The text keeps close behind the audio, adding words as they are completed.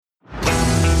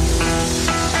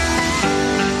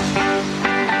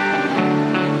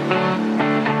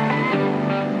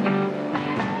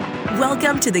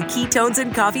Welcome to the Ketones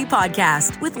and Coffee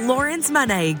Podcast with Lawrence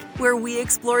Monaig, where we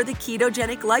explore the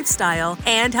ketogenic lifestyle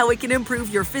and how it can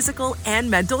improve your physical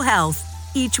and mental health.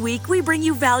 Each week, we bring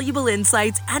you valuable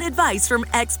insights and advice from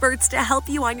experts to help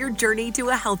you on your journey to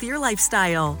a healthier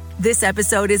lifestyle. This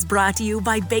episode is brought to you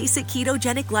by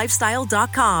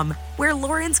BasicKetogenicLifestyle.com, where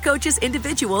Lawrence coaches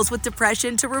individuals with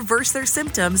depression to reverse their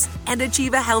symptoms and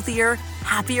achieve a healthier,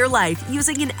 happier life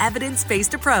using an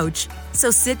evidence-based approach.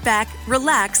 So sit back,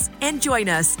 relax, and join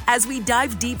us as we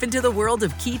dive deep into the world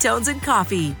of ketones and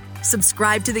coffee.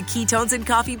 Subscribe to the Ketones and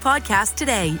Coffee Podcast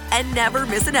today and never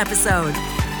miss an episode.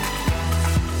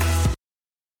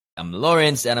 I'm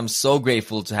Lawrence, and I'm so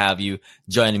grateful to have you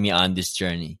joining me on this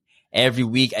journey. Every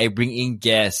week, I bring in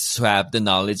guests who have the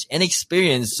knowledge and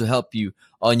experience to help you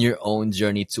on your own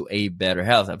journey to a better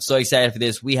health. I'm so excited for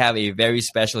this. We have a very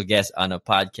special guest on a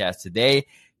podcast today.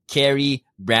 Carrie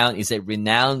Brown is a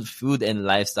renowned food and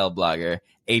lifestyle blogger,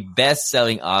 a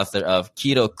best-selling author of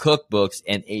keto cookbooks,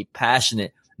 and a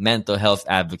passionate mental health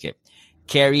advocate.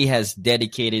 Carrie has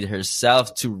dedicated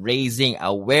herself to raising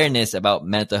awareness about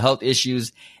mental health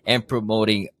issues and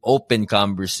promoting open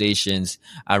conversations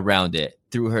around it.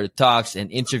 Through her talks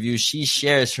and interviews, she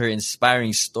shares her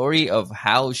inspiring story of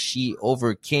how she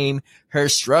overcame her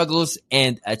struggles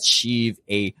and achieved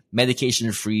a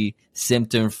medication-free,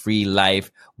 symptom-free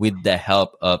life with the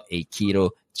help of a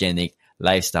ketogenic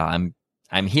lifestyle.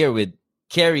 I'm here with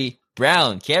Carrie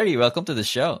Brown. Carrie, welcome to the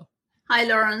show. Hi,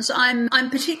 Lawrence. I'm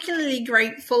particularly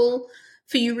grateful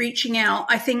for you reaching out.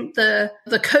 I think the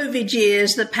COVID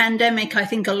years, the pandemic, I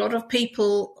think a lot of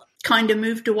people kind of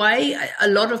moved away. A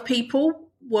lot of people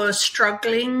were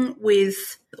struggling with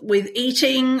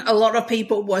eating. A lot of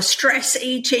people were stress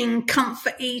eating,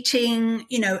 comfort eating.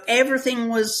 You know, everything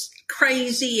was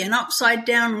crazy and upside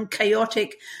down and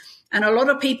chaotic. And a lot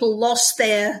of people lost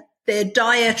their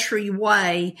dietary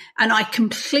way. And I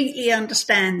completely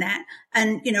understand that.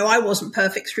 And, you know, I wasn't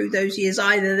perfect through those years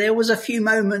either. There was a few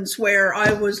moments where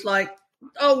I was like,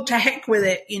 oh, to heck with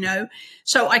it, you know.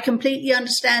 So I completely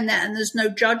understand that, and there's no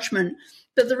judgment.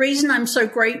 But the reason I'm so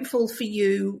grateful for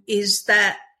you is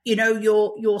that, you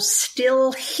know, you're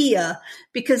still here,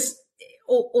 because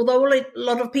although a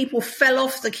lot of people fell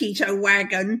off the keto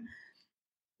wagon,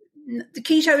 the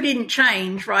keto didn't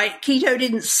change, right? Keto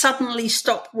didn't suddenly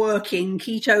stop working.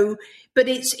 But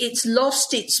it's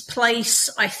lost its place,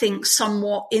 I think,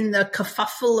 somewhat in the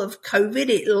kerfuffle of COVID.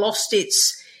 It lost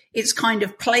its kind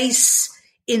of place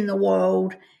in the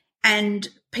world. And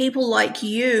people like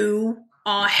you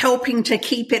are helping to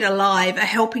keep it alive, are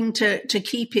helping to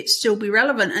keep it still be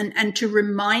relevant, and to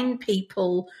remind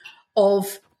people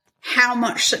of how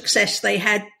much success they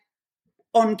had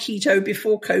on keto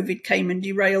before COVID came and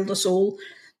derailed us all.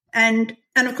 And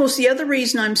of course, the other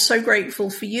reason I'm so grateful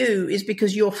for you is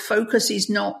because your focus is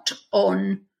not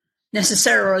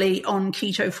necessarily on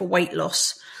keto for weight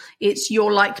loss.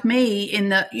 You're like me in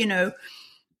that, you know,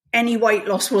 any weight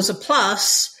loss was a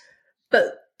plus,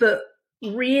 but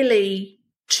really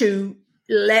to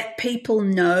let people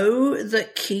know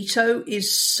that keto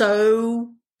is so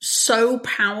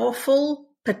powerful,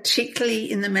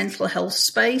 particularly in the mental health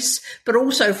space, but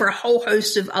also for a whole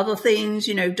host of other things,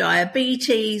 you know,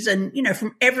 diabetes and, you know,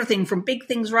 from everything from big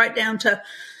things right down to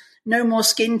no more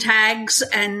skin tags.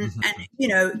 And, you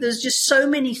know, there's just so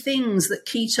many things that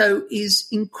keto is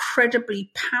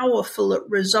incredibly powerful at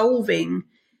resolving.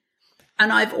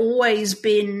 And I've always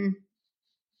been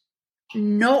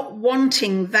not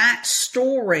wanting that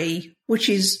story, which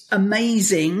is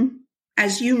amazing,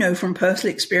 as you know from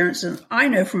personal experience, and I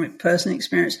know from personal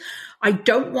experience. I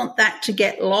don't want that to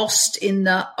get lost in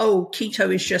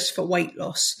keto is just for weight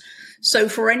loss. So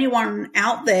for anyone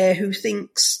out there who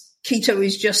thinks keto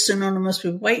is just synonymous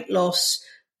with weight loss,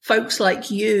 folks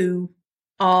like you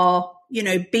are, you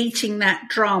know, beating that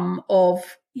drum of,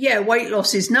 yeah, weight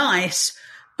loss is nice,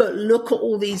 but look at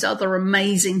all these other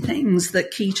amazing things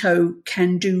that keto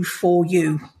can do for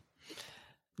you.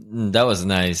 That was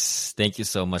nice. Thank you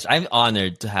so much. I'm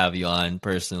honored to have you on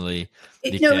personally.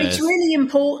 It's really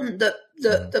important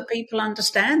that people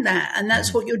understand that. And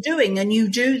that's what you're doing. And you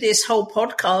do this whole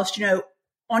podcast, you know,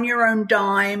 on your own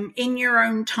dime, in your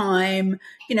own time,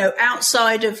 you know,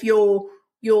 outside of your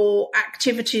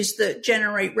activities that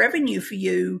generate revenue for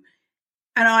you.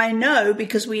 And I know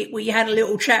because we had a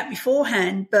little chat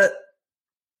beforehand, but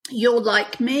you're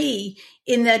like me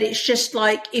in that it's just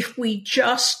like if we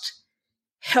just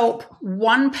help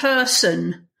one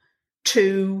person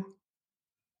to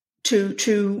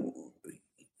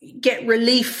get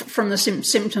relief from the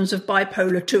symptoms of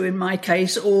bipolar 2 in my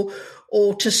case, or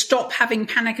to stop having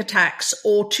panic attacks,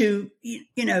 or to,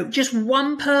 you know, just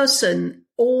one person,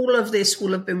 all of this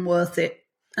will have been worth it.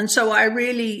 And so I'm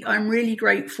really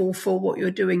grateful for what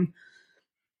you're doing,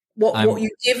 what you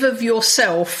give of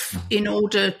yourself in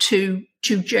order to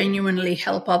genuinely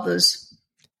help others.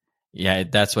 Yeah,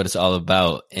 that's what it's all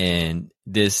about. And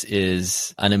this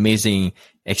is an amazing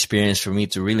experience for me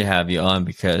to really have you on,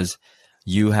 because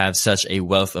you have such a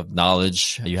wealth of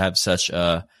knowledge. You have such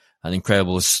an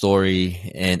incredible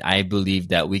story. And I believe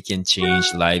that we can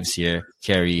change lives here,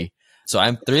 Carrie. So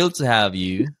I'm thrilled to have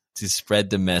you to spread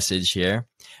the message here.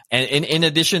 And in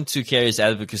addition to Carrie's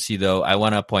advocacy, though, I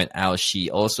want to point out she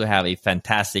also have a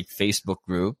fantastic Facebook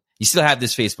group. You still have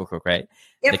this Facebook group, right?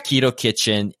 Yep. The Keto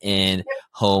Kitchen and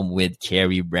Home with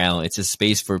Carrie Brown. It's a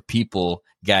space for people,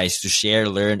 guys, to share,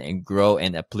 learn, and grow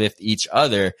and uplift each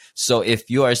other. So if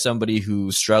you are somebody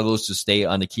who struggles to stay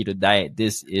on the keto diet,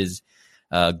 this is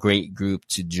a great group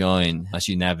to join as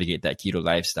you navigate that keto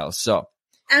lifestyle. So,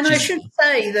 and I should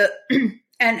say that,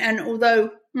 and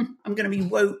although I'm going to be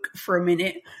woke for a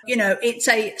minute, it's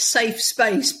a safe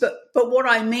space, but what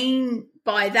I mean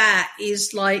by that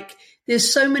is, like,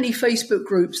 there's so many Facebook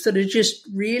groups that are just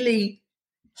really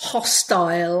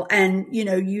hostile, and,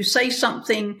 you say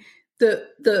something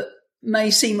that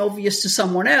may seem obvious to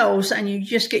someone else and you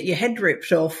just get your head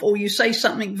ripped off, or you say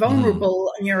something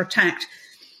vulnerable and you're attacked.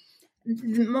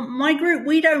 My group,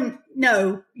 we don't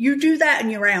know. You do that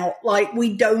and you're out. Like,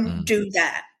 we don't do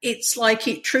that. It's like,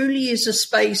 it truly is a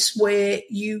space where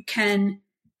you can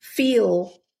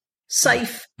feel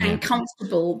safe and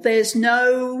comfortable. There's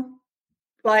no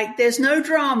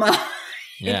drama.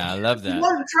 Yeah, I love that.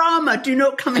 No drama. Do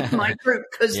not come into my group,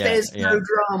 because there's no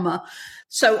drama.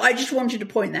 So I just wanted to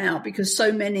point that out, because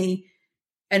so many,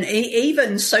 and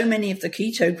even so many of the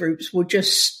keto groups were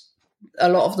just, a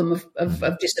lot of them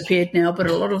have disappeared now, but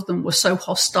a lot of them were so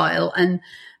hostile. And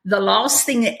the last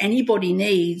thing that anybody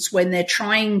needs when they're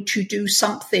trying to do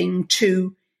something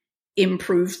to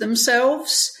improve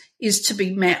themselves is to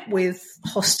be met with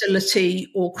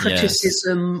hostility or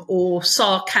criticism or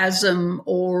sarcasm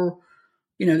or,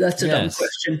 that's a dumb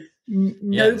question.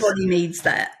 Nobody needs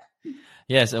that.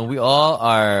 Yes, and we all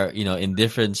are, in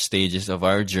different stages of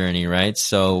our journey, right?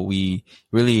 So we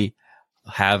really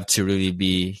have to really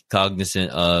be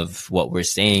cognizant of what we're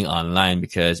saying online,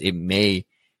 because it may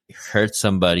hurt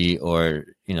somebody, or,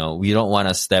 we don't want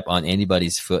to step on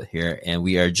anybody's foot here. And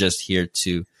we are just here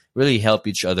to really help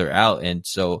each other out. And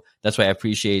so that's why I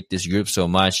appreciate this group so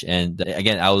much. And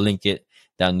again, I'll link it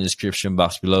down in the description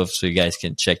box below so you guys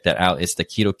can check that out. It's the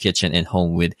Keto Kitchen and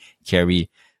Home with Carrie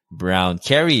Brown.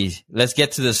 Carrie, let's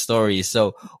get to the story.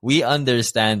 So we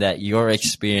understand that your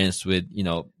experience with,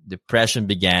 depression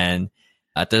began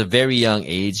at a very young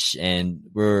age, and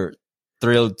we're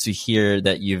thrilled to hear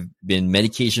that you've been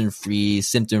medication-free,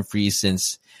 symptom-free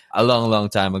since a long, long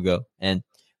time ago. And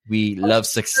we love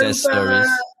success stories.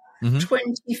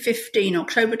 2015,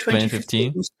 October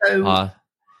 2015. So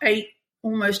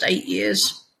almost 8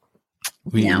 years.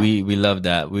 We love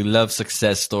that. We love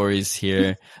success stories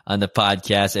here on the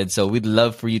podcast. And so we'd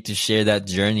love for you to share that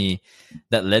journey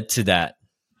that led to that.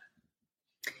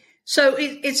 So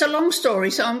it's a long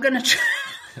story. So I'm going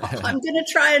to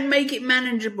try and make it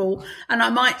manageable, and I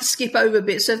might skip over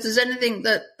bits. So if there's anything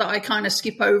that I kind of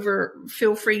skip over,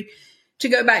 feel free to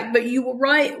go back. But you were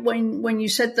right when you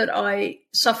said that I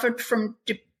suffered from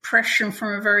depression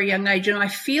from a very young age, and I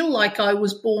feel like I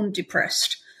was born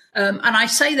depressed. And I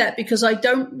say that because I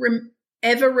don't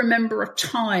ever remember a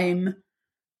time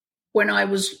when I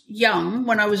was young,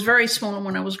 when I was very small and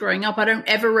when I was growing up. I don't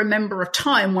ever remember a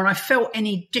time when I felt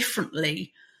any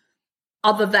differently,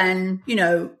 other than,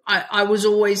 I was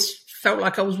always felt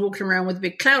like I was walking around with a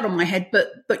big cloud on my head. But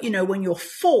when you're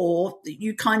 4,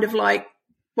 you kind of like,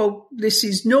 well, this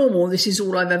is normal. This is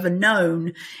all I've ever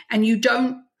known. And you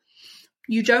don't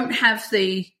have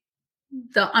the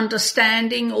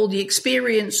understanding or the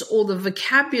experience or the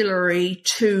vocabulary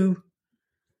to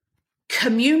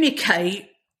communicate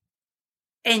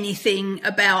anything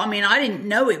about. I mean, I didn't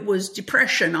know it was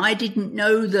depression. I didn't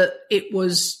know that it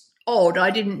was odd.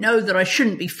 I didn't know that I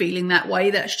shouldn't be feeling that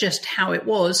way. That's just how it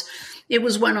was. It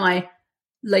was when I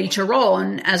later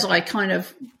on, as I kind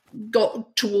of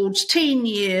got towards teen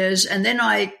years, and then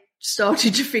I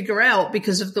started to figure out,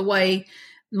 because of the way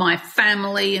my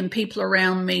family and people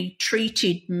around me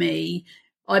treated me,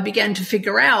 I began to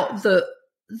figure out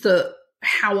that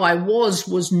how I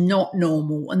was not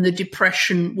normal, and the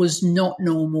depression was not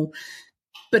normal.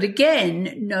 But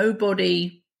again,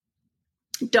 nobody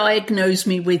diagnosed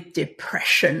me with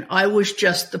depression. I was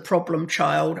just the problem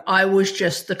child. I was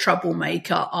just the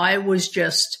troublemaker. I was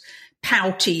just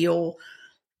pouty or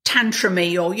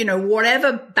tantrumy, or,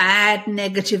 whatever bad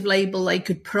negative label they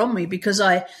could put on me, because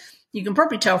I You can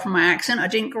probably tell from my accent, I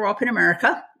didn't grow up in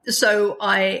America. So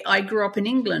I grew up in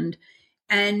England.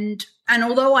 And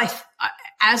although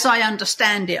as I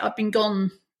understand it, I've been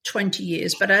gone 20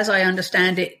 years, but as I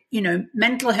understand it,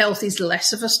 mental health is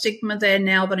less of a stigma there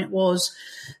now than it was.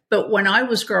 But when I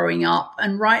was growing up,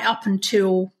 and right up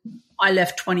until I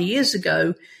left 20 years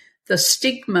ago, the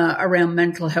stigma around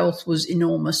mental health was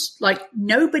enormous. Like,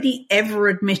 nobody ever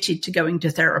admitted to going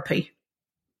to therapy.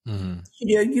 Mm-hmm.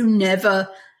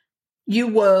 You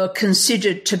were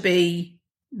considered to be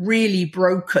really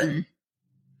broken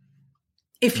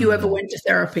if you ever went to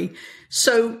therapy.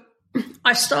 So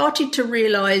I started to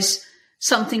realize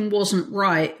something wasn't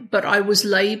right, but I was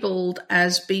labeled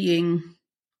as being,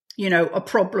 a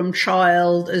problem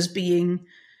child, as being,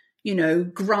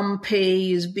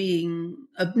 grumpy, as being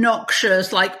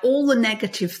obnoxious, like all the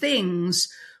negative things.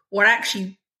 What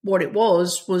it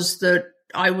was that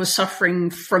I was suffering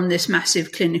from this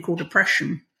massive clinical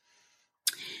depression.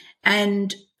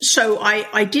 And so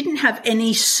I didn't have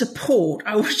any support.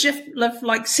 I was just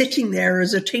like sitting there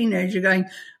as a teenager going,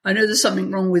 I know there's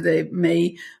something wrong with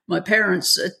me. My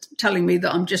parents are telling me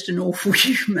that I'm just an awful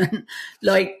human,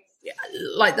 like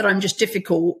that I'm just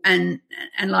difficult and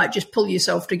like just pull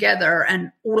yourself together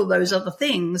and all of those other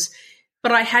things.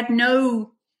 But I had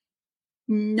no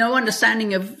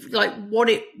understanding of like what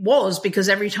it was, because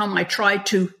every time I tried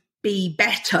to be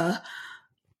better,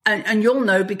 and you'll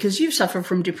know because you suffer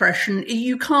from depression,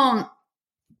 you can't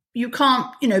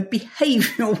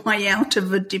behave your way out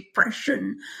of a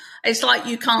depression. It's like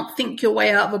you can't think your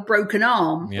way out of a broken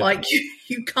arm. Yep. Like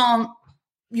you can't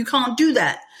do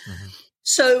that. Mm-hmm.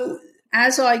 So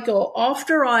as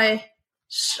after I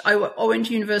went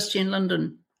to university in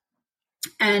London,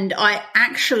 and I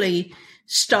actually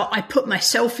I put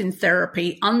myself in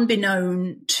therapy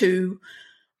unbeknown to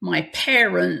my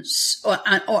parents,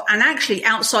 and actually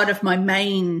outside of my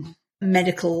main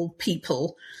medical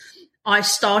people. I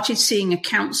started seeing a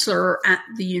counselor at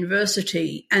the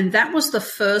university, and that was the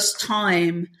first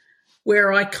time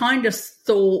where I kind of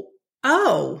thought,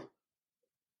 oh,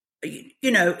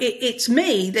 it's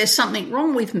me. There's something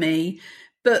wrong with me,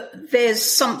 but there's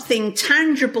something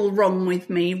tangible wrong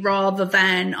with me rather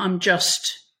than I'm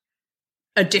just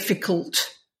a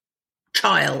difficult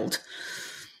child.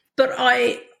 But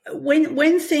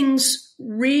when things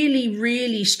really,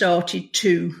 really started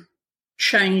to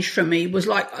change for me was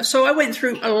like, so I went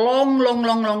through a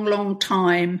long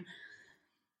time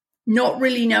not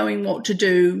really knowing what to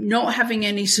do, not having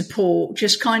any support,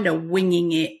 just kind of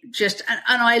winging it. And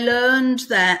I learned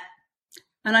that,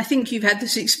 and I think you've had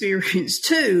this experience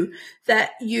too,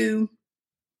 that you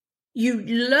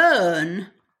learn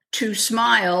to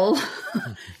smile,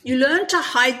 you learn to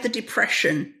hide the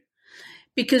depression,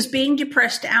 because being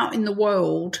depressed out in the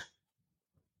world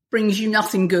brings you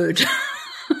nothing good.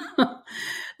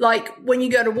 Like when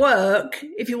you go to work,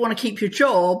 if you want to keep your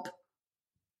job,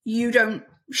 you don't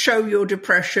show your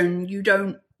depression. You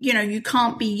don't, you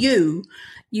can't be you.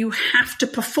 You have to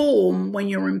perform when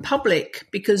you're in public,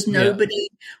 because nobody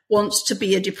wants to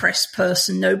be a depressed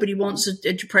person. Nobody wants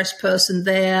a depressed person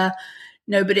there.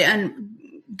 Nobody. And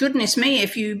goodness me,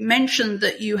 if you mention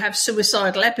that you have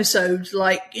suicidal episodes,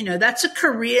 like, that's a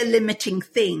career limiting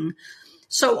thing.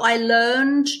 So I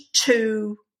learned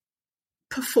to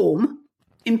perform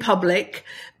in public,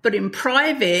 but in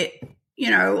private,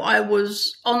 I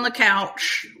was on the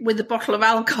couch with a bottle of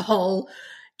alcohol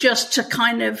just to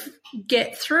kind of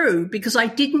get through, because I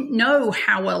didn't know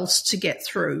how else to get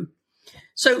through.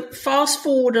 So fast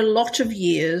forward a lot of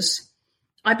years,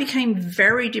 I became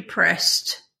very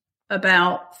depressed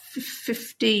about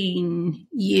 15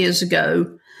 years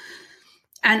ago.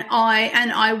 And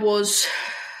I was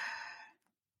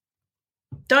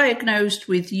diagnosed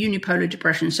with unipolar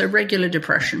depression, so regular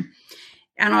depression.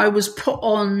 And I was put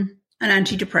on an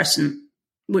antidepressant,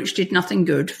 which did nothing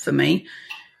good for me.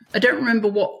 I don't remember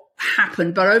what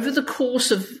happened, but over the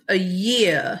course of a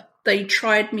year, they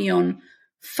tried me on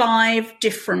 5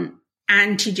 different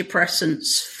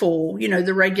antidepressants for,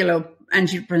 the regular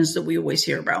antidepressants that we always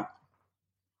hear about.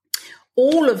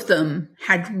 All of them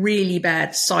had really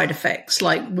bad side effects.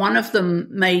 Like one of them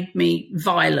made me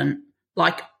violent,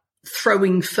 like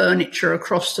throwing furniture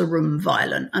across the room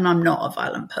violent, and I'm not a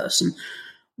violent person.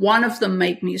 One of them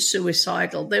made me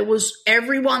suicidal. There was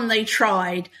everyone they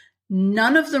tried.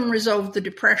 None of them resolved the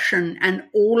depression, and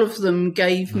all of them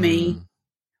gave me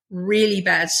really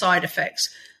bad side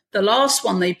effects. The last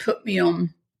one they put me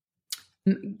on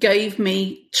gave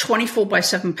me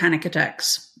 24/7 panic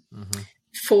attacks,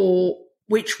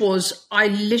 which was, I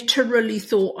literally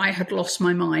thought I had lost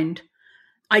my mind.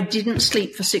 I didn't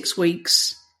sleep for 6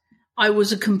 weeks. I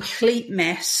was a complete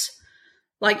mess.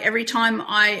 Like every time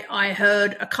I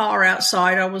heard a car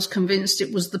outside, I was convinced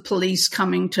it was the police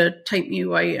coming to take me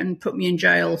away and put me in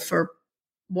jail for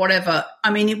whatever. I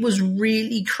mean, it was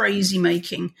really crazy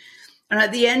making. And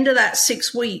at the end of that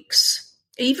 6 weeks,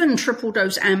 even triple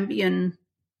dose Ambien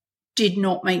did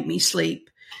not make me sleep.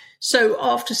 So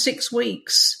after 6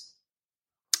 weeks,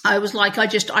 I was like, I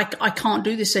can't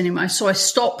do this anymore. So I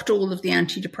stopped all of the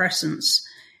antidepressants,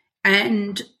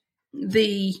 and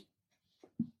the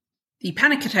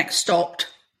panic attack stopped,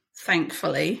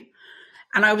 thankfully,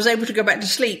 and I was able to go back to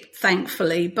sleep,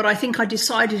 thankfully. But I think I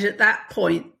decided at that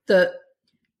point that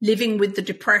living with the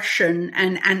depression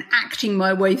and acting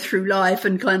my way through life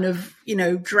and kind of,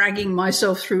 dragging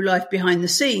myself through life behind the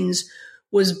scenes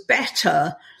was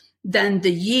better than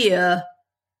the year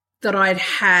that I'd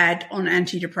had on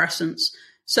antidepressants.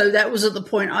 So that was at the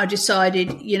point I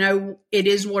decided, it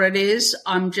is what it is.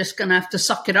 I'm just going to have to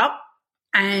suck it up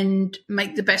and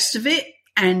make the best of it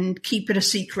and keep it a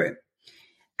secret.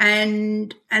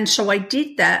 And so I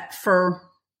did that for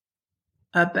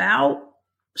about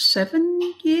 7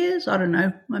 years. I don't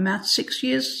know, my math, 6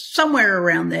 years, somewhere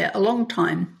around there, a long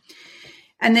time.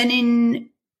 And then in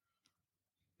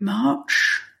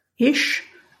March-ish,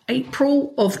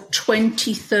 April of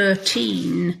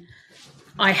 2013,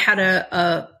 I had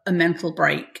a mental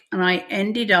break, and I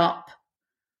ended up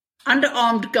under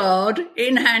armed guard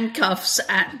in handcuffs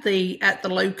at the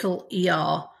local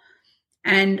ER.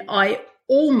 And I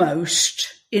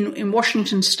almost, in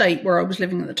Washington State, where I was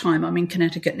living at the time, I'm in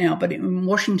Connecticut now, but in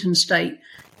Washington State,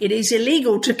 it is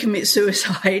illegal to commit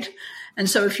suicide. And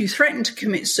so if you threaten to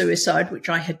commit suicide, which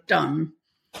I had done,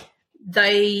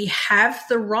 they have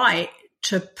the right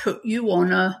to put you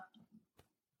on a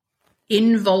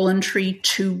involuntary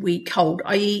 2-week hold,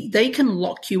 i.e. they can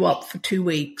lock you up for 2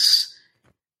 weeks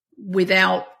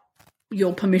without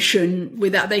your permission,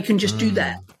 they can just do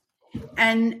that.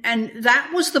 And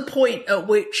that was the point at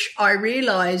which I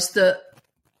realized that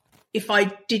if I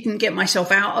didn't get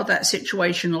myself out of that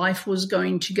situation, life was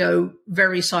going to go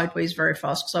very sideways very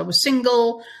fast, because I was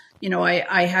single.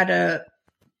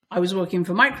 I was working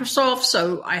for Microsoft,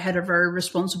 so I had a very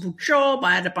responsible job.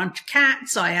 I had a bunch of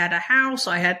cats. I had a house.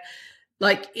 I had,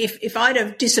 if I'd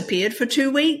have disappeared for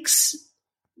 2 weeks,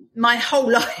 my whole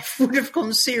life would have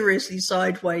gone seriously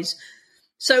sideways.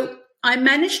 So I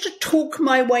managed to talk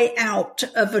my way out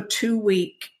of a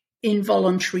 2-week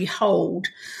involuntary hold.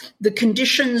 The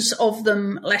conditions of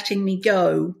them letting me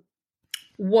go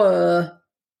were,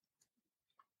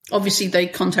 obviously they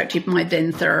contacted my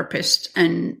then therapist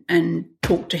and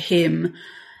talked to him,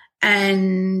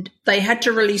 and they had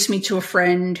to release me to a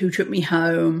friend who took me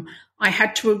home. I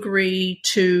had to agree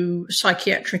to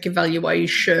psychiatric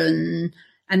evaluation,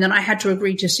 and then I had to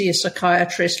agree to see a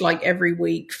psychiatrist every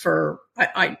week for,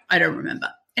 I don't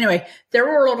remember. Anyway, there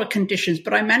were a lot of conditions,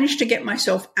 but I managed to get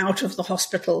myself out of the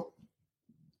hospital,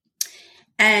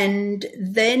 and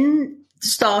then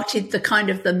started the kind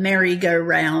of the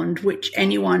merry-go-round, which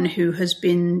anyone who has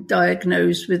been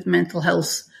diagnosed with mental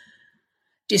health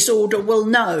disorder will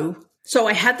know. So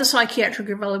I had the psychiatric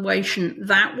evaluation.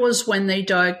 That was when they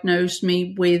diagnosed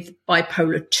me with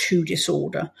bipolar 2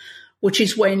 disorder, which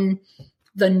is when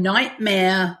the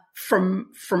nightmare from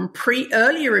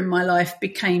earlier in my life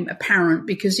became apparent,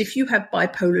 because if you have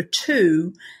bipolar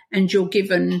 2 and you're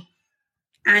given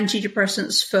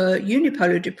antidepressants for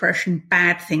unipolar depression,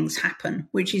 bad things happen,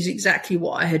 which is exactly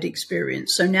what I had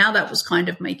experienced. So now that was kind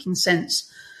of making sense.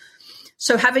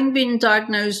 So having been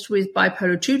diagnosed with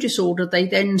bipolar 2 disorder, they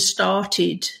then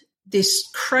started this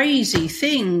crazy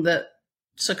thing that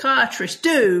psychiatrists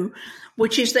do,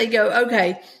 which is they go,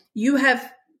 okay,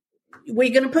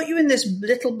 we're going to put you in this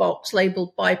little box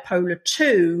labeled bipolar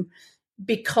 2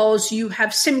 because you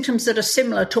have symptoms that are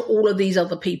similar to all of these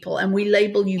other people, and we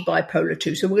label you bipolar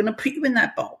 2. So we're going to put you in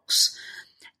that box.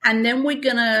 And then we're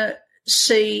going to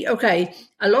see, okay,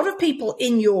 a lot of people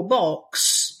in your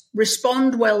box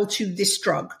respond well to this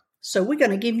drug, so we're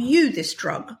going to give you this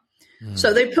drug.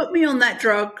 So they put me on that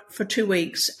drug for 2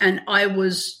 weeks, and I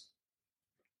was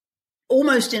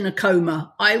almost in a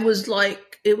coma. It was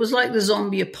like the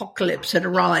zombie apocalypse had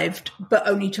arrived, but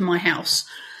only to my house.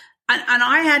 And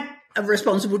I had a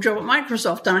responsible job at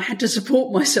Microsoft, and I had to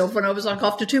support myself. And I was like,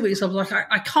 after 2 weeks, I was like,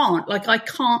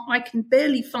 I can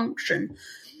barely function.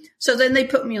 So then they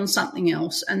put me on something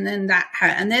else, and then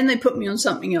then they put me on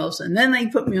something else, and then they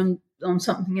put me on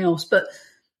something else. But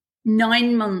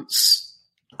 9 months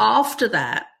after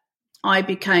that, I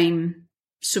became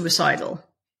suicidal.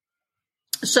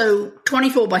 So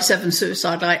 24/7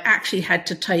 suicide, I actually had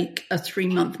to take a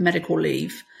 3-month medical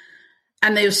leave.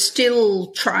 and they're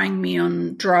still trying me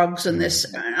on drugs and this,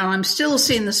 and I'm still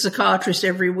seeing the psychiatrist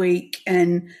every week.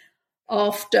 And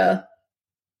after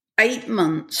 8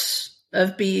 months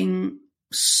of being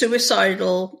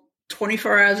suicidal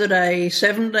 24 hours a day,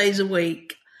 7 days a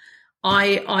week,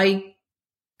 I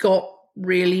got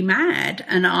really mad,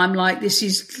 and I'm like, this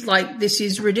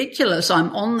is ridiculous.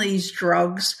 I'm on these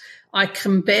drugs. I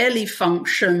can barely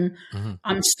function. Mm-hmm.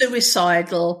 I'm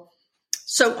suicidal.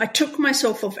 So I took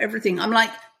myself off everything. I'm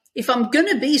like, if I'm going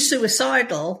to be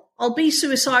suicidal, I'll be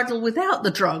suicidal without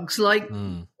the drugs. Like,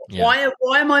 why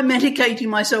am I medicating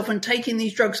myself and taking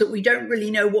these drugs that we don't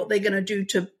really know what they're going to do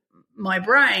to my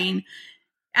brain?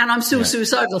 And I'm still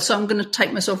suicidal, so I'm going to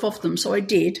take myself off them. So I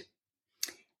did.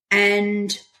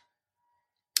 And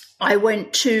I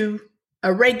went to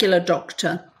a regular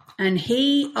doctor, and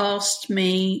he asked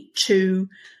me to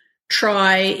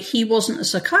try. He wasn't a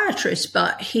psychiatrist,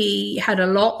 but he had a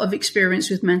lot of experience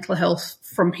with mental health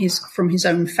from his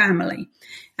own family.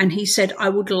 And he said, I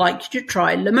would like you to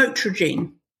try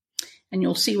lamotrigine. And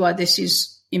you'll see why this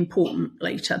is important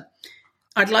later.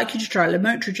 I'd like you to try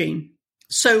lamotrigine.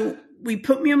 So we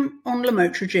put me on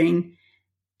lamotrigine,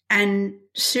 and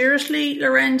seriously,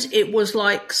 Lorenz, it was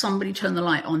like somebody turned the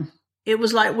light on. It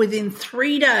was like within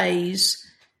 3 days,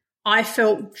 I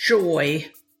felt joy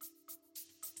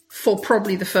for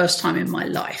probably the first time in my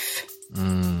life.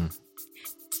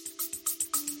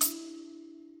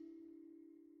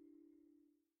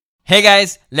 Hey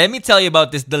guys, let me tell you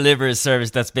about this delivery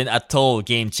service that's been a total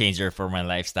game changer for my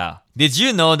lifestyle. Did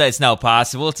you know that it's now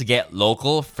possible to get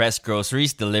local, fresh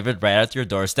groceries delivered right at your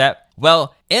doorstep?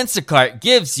 Well, Instacart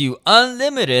gives you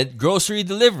unlimited grocery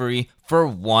delivery for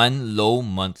one low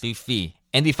monthly fee.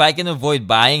 And if I can avoid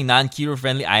buying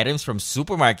non-keto-friendly items from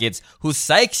supermarkets who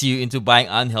psychs you into buying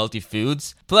unhealthy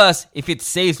foods, plus if it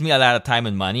saves me a lot of time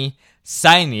and money,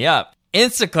 sign me up.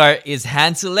 Instacart is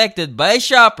hand-selected by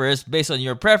shoppers based on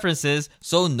your preferences,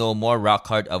 so no more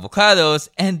rock-hard avocados,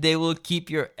 and they will keep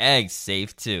your eggs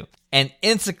safe too. And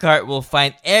Instacart will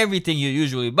find everything you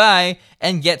usually buy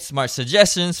and get smart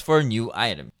suggestions for new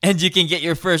items. And you can get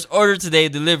your first order today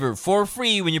delivered for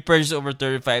free when you purchase over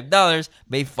 $35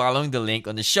 by following the link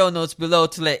on the show notes below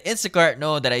to let Instacart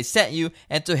know that I sent you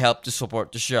and to help to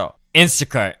support the show.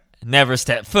 Instacart. Never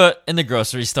step foot in the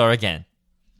grocery store again.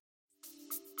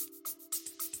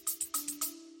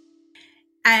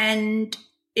 And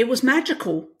it was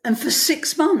magical. And for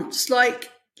 6 months,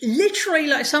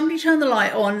 literally, somebody turned the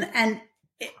light on and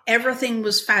everything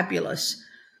was fabulous.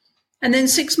 And then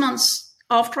 6 months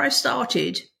after I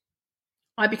started,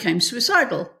 I became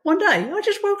suicidal. One day, I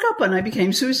just woke up and I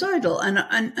became suicidal.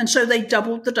 And so they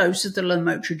doubled the dose of the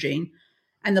lamotrigine.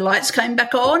 And the lights came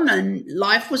back on and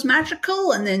life was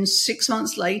magical. And then 6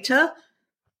 months later,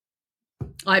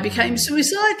 I became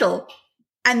suicidal.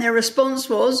 And their response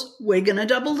was, we're going to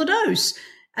double the dose.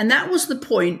 And that was the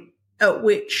point at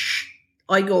which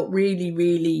I got really,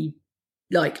 really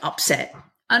upset.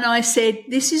 And I said,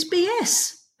 this is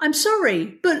BS. I'm sorry.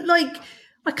 But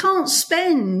I can't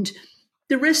spend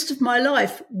the rest of my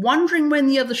life wondering when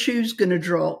the other shoe's going to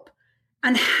drop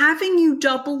and having you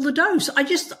double the dose. I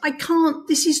can't.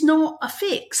 This is not a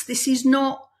fix. This is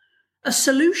not a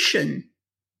solution.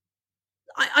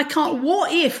 I can't.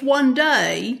 What if one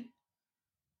day,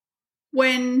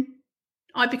 when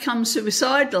I become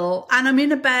suicidal and I'm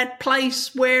in a bad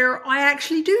place where I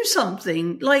actually do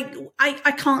something?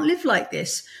 I can't live like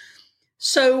this.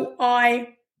 So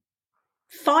I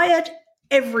fired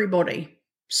everybody.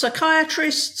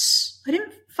 Psychiatrists. I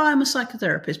didn't fire my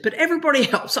psychotherapist, but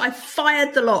everybody else. I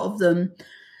fired the lot of them.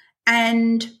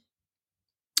 And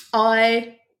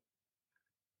I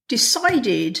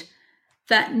decided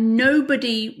that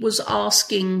nobody was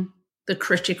asking the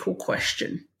critical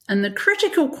question. And the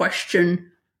critical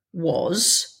question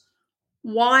was,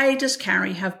 why does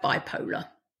Carrie have bipolar?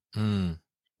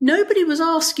 Nobody was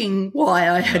asking why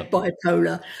I had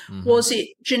bipolar. Mm-hmm. Was it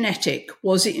genetic?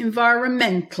 Was it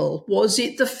environmental? Was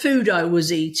it the food I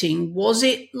was eating? Was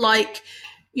it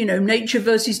nature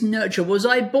versus nurture? Was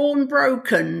I born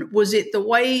broken? Was it the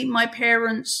way my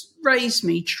parents raised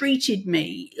me, treated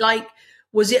me?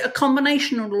 Was it a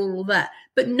combination of all of that?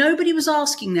 But nobody was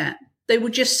asking that. They were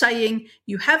just saying,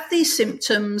 you have these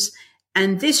symptoms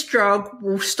and this drug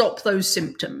will stop those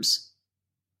symptoms.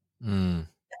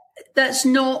 That's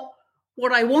not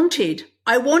what I wanted.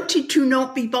 I wanted to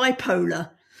not be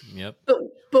bipolar. Yep.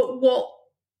 But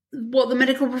what the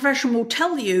medical profession will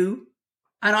tell you,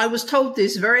 and I was told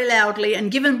this very loudly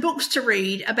and given books to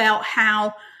read about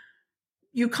how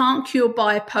you can't cure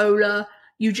bipolar,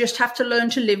 you just have to learn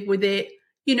to live with it.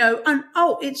 and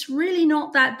it's really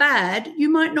not that bad. You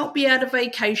might not be out of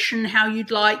vacation how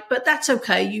you'd like, but that's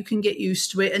okay. You can get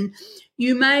used to it. And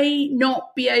you may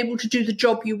not be able to do the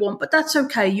job you want, but that's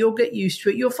okay. You'll get used to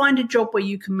it. You'll find a job where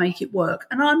you can make it work.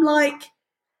 And I'm like,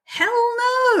 hell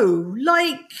no.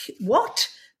 Like, what?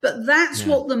 But that's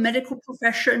what the medical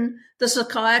profession, the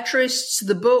psychiatrists,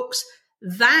 the books,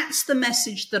 that's the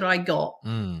message that I got.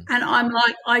 And I'm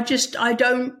like, I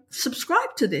don't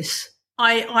subscribe to this.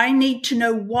 I need to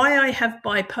know why I have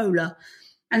bipolar.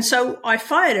 And so I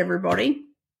fired everybody.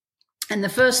 And the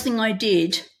first thing I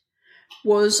did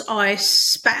was I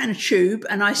spat in a tube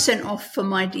and I sent off for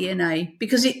my DNA,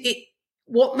 because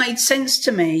what made sense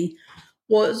to me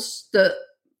was that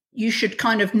you should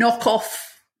kind of knock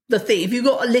off the thing. If you've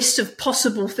got a list of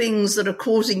possible things that are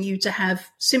causing you to have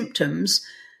symptoms,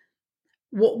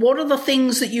 what are the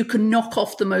things that you can knock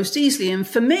off the most easily? And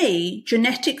for me,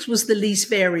 genetics was the least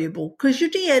variable, because your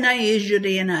DNA is your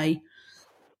DNA.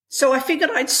 So I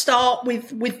figured I'd start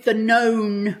with the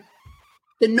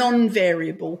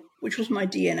non-variable, which was my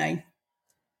DNA.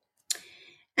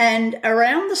 And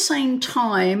around the same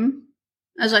time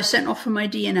as I sent off for my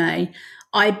DNA,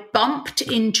 I bumped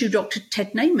into Dr.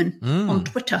 Ted Naiman on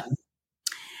Twitter.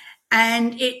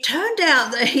 And it turned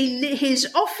out that his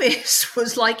office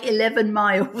was like 11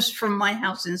 miles from my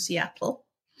house in Seattle.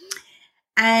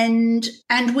 And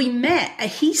we met.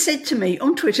 He said to me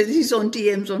on Twitter, this is on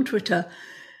DMs on Twitter,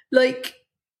 like,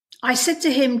 I said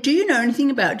to him, do you know anything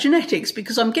about genetics?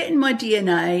 Because I'm getting my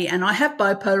DNA and I have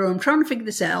bipolar. I'm trying to figure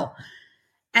this out.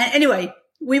 And anyway,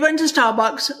 we went to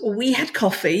Starbucks. We had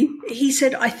coffee. He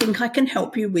said, I think I can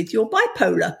help you with your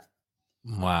bipolar.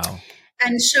 Wow.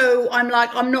 And so I'm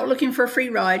like, I'm not looking for a free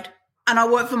ride. And I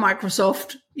work for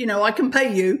Microsoft. I can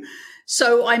pay you.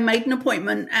 So I made an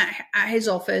appointment at his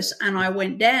office and I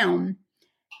went down.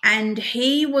 And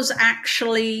he was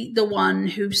actually the one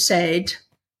who said,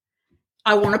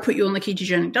 I want to put you on the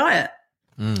ketogenic diet.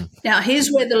 Now,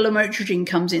 here's where the lamotrigine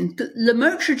comes in. The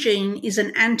lamotrigine is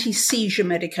an anti-seizure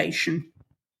medication.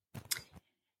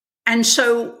 And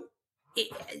so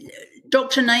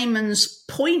Dr. Naiman's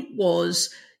point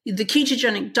was the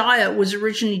ketogenic diet was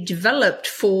originally developed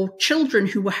for children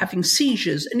who were having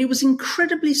seizures, and it was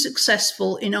incredibly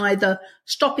successful in either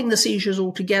stopping the seizures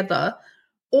altogether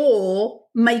or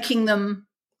making them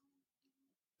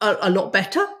a lot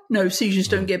better. No, seizures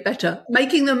don't get better.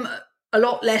 Making them a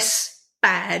lot less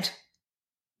bad.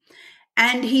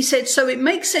 And he said, so it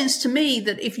makes sense to me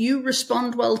that if you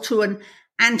respond well to an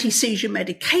anti-seizure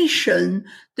medication,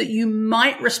 that you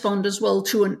might respond as well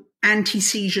to an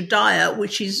anti-seizure diet,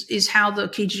 which is how the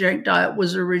ketogenic diet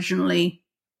was originally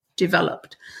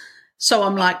developed. So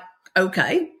I'm like,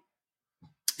 okay.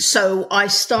 So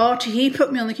he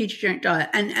put me on the ketogenic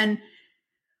diet, and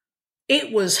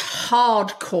it was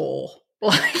hardcore.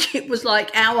 Like, it was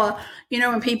like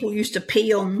when people used to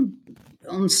pee on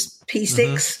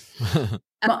P6. Mm-hmm.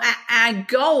 Our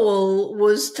goal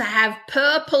was to have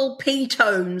purple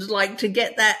ketones, like to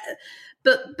get that.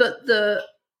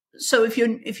 So if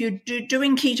you're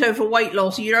doing keto for weight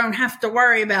loss, you don't have to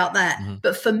worry about that. Mm-hmm.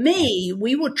 But for me,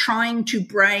 we were trying to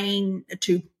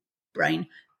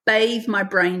bathe my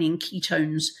brain in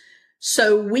ketones.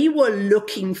 So we were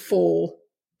looking for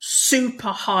super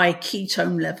high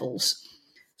ketone levels.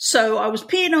 So I was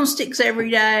peeing on sticks every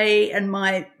day, and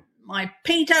my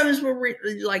ketones were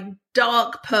like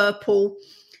dark purple.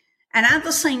 And at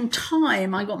the same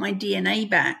time, I got my DNA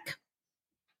back.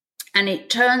 And it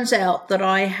turns out that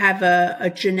I have a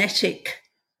genetic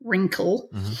wrinkle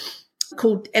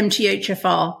called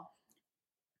MTHFR.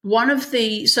 One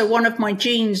of my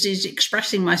genes is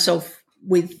expressing myself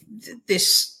with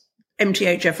this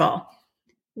MTHFR.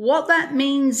 What that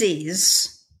means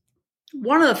is,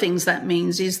 one of the things that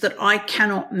means is that I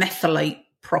cannot methylate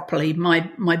properly.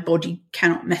 My body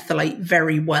cannot methylate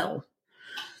very well.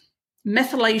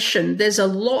 Methylation, there's a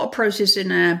lot of processes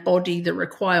in our body that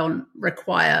require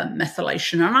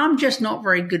methylation, and I'm just not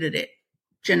very good at it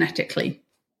genetically.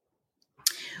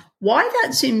 Why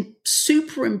that's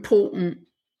super important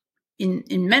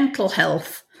in mental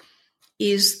health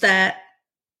is that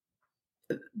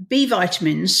B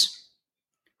vitamins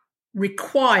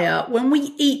require, when we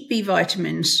eat B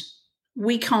vitamins,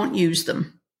 we can't use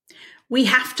them. We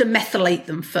have to methylate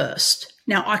them first.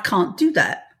 Now, I can't do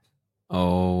that.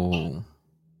 Oh.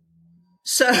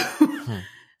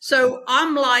 So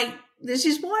I'm like, this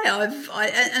is why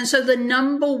and so the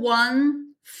number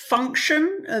one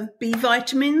function of B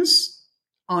vitamins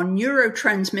are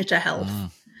neurotransmitter health.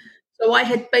 So I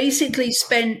had basically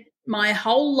spent my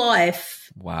whole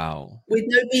life with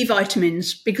no B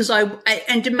vitamins, because and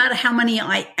it didn't matter how many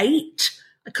I ate,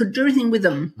 I couldn't do anything with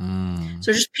them.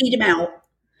 So I just peed them out.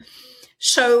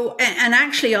 So, and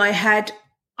actually I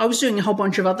was doing a whole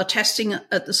bunch of other testing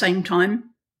at the same time.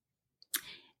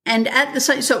 And at the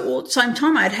same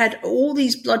time, I'd had all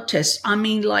these blood tests. I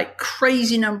mean, like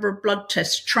crazy number of blood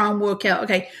tests to try and work out,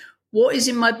 okay, what is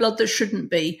in my blood that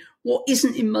shouldn't be? What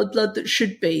isn't in my blood that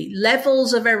should be?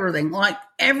 Levels of everything, like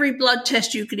every blood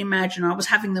test you could imagine. I was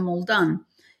having them all done.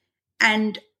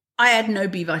 And I had no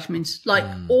B vitamins. Like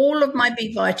all of my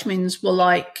B vitamins were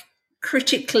like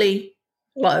critically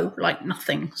low, like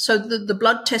nothing. So the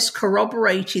blood test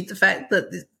corroborated the fact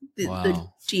that the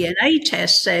DNA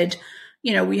test said,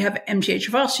 we have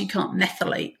MTHFR, so you can't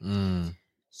methylate.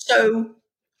 So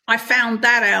I found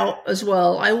that out as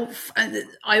well.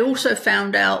 I also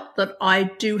found out that I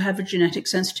do have a genetic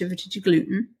sensitivity to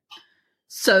gluten.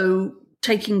 So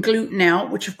taking gluten out,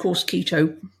 which of course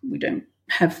keto, we don't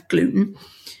have gluten,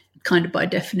 kind of by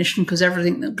definition, because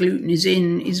everything that gluten is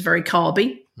in is very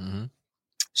carby.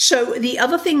 So the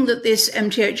other thing that this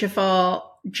MTHFR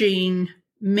gene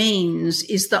means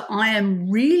is that I am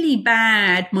really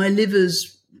bad. My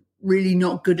liver's really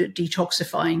not good at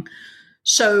detoxifying.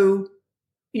 So,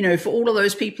 for all of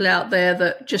those people out there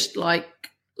that just like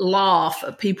laugh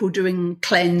at people doing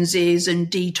cleanses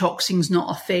and detoxing's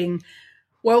not a thing.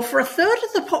 Well, for a third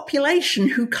of the population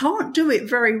who can't do it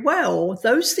very well,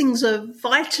 those things are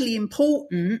vitally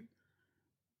important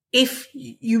if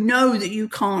you know that you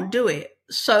can't do it.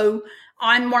 So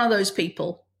I'm one of those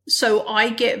people. So I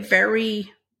get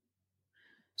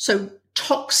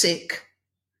toxic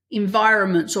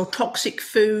environments or toxic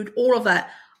food, all of that.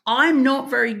 I'm not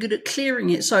very good at clearing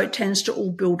it, so it tends to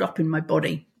all build up in my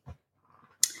body.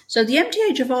 So the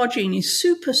MTHFR gene is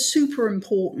super, super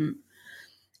important.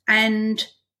 And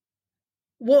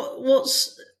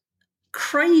what's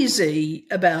crazy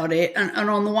about it, and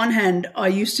on the one hand, I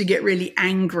used to get really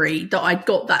angry that I'd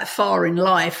got that far in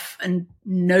life and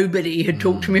nobody had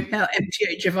talked to me about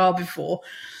MTHFR before,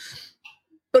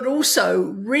 but also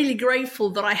really grateful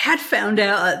that I had found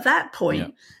out at that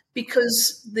point,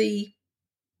 because the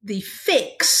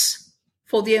fix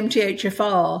for the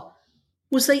MTHFR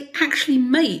was they actually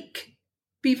make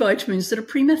B vitamins that are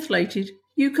pre-methylated.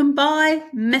 You can buy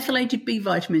methylated B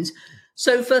vitamins.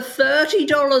 So for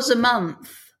 $30 a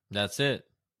month. That's it.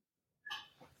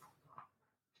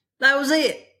 That was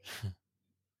it.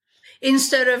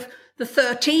 Instead of the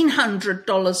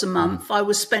 $1,300 a month I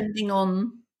was spending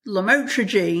on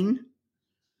lamotrigine,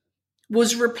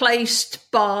 was replaced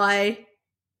by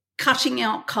cutting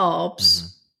out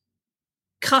carbs,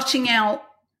 cutting out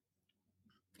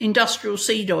industrial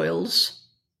seed oils,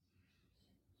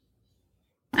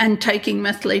 and taking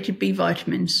methylated B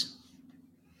vitamins.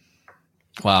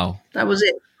 Wow. That was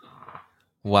it.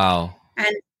 Wow.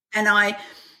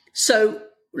 So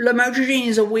lamotrigine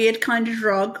is a weird kind of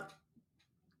drug.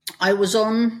 I was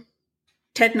on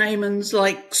Ted Naiman's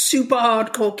like super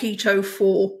hardcore keto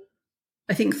for,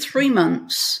 I think, 3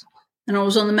 months. And I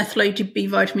was on the methylated B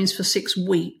vitamins for 6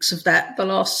 weeks of that, the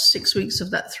last 6 weeks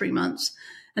of that 3 months.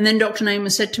 And then Dr.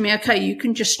 Naiman said to me, okay, you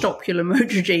can just stop your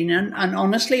lamotrigine. And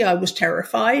honestly, I was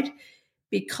terrified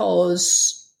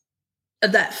because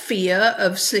of that fear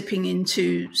of slipping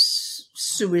into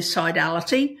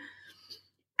suicidality.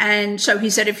 And so he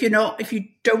said, if you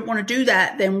don't want to do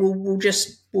that, then we'll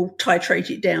titrate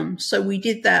it down. So we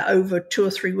did that over 2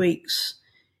 or 3 weeks.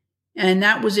 And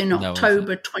that was in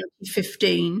October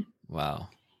 2015. Wow.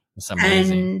 That's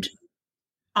amazing. And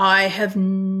I have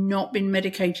not been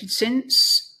medicated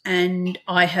since, and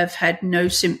I have had no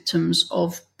symptoms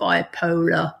of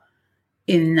bipolar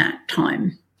in that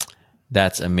time.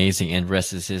 That's amazing, and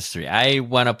rest is history. I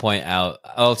want to point out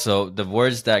also the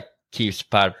words that keeps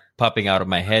popping out of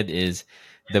my head is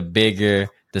the bigger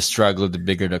the struggle, the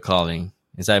bigger the calling.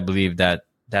 As I believe that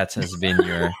has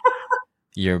been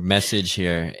your message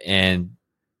here, and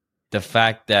the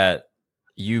fact that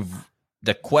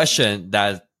the question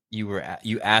that you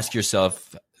ask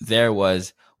yourself there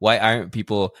was, why aren't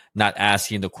people not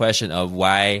asking the question of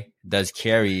why does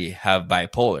Carrie have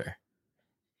bipolar?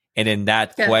 And then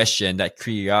that question, that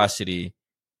curiosity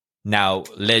now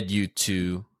led you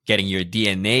to getting your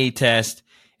DNA test,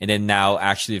 and then now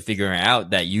actually figuring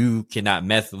out that you cannot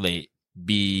methylate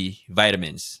B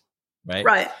vitamins,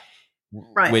 right?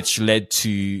 Right. Which led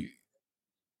to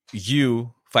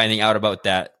you finding out about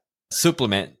that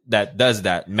supplement that does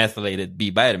that, methylated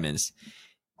B vitamins.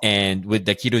 And with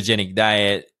the ketogenic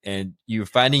diet, and you're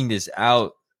finding this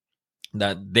out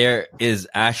that there is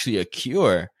actually a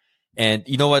cure. And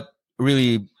you know what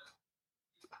really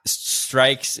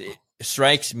strikes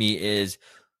me is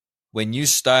when you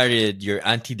started your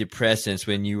antidepressants,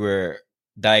 when you were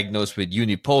diagnosed with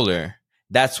unipolar,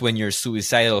 that's when your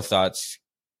suicidal thoughts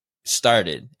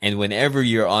started. And whenever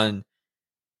you're on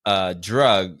a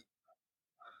drug,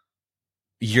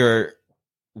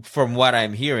 from what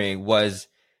I'm hearing, was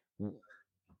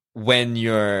when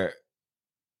it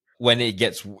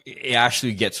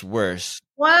actually gets worse.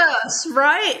 Worse,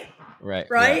 right? Right.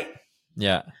 Right.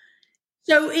 Yeah.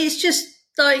 So it's just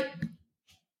like,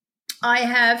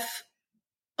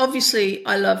 obviously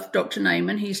I love Dr.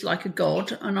 Naiman. He's like a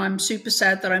god, and I'm super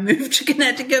sad that I moved to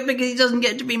Connecticut because he doesn't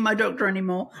get to be my doctor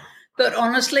anymore. But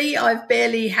honestly, I've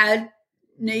barely had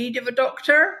need of a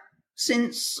doctor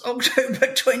since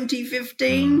October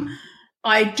 2015.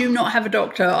 I do not have a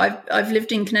doctor. I've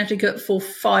lived in Connecticut for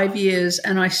 5 years,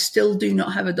 and I still do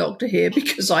not have a doctor here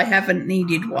because I haven't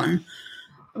needed one,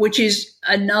 which is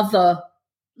another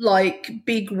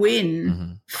big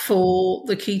win for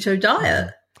the keto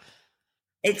diet.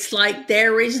 It's like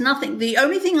there is nothing. The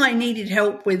only thing I needed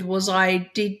help with was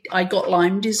I got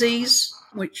Lyme disease,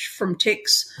 which from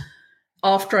ticks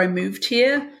after I moved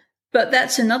here. But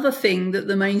that's another thing that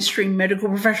the mainstream medical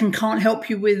profession can't help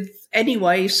you with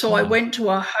anyway. So I went to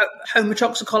a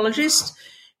homotoxicologist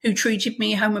who treated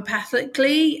me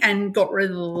homeopathically and got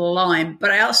rid of the Lyme.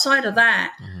 But outside of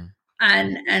that,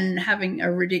 and having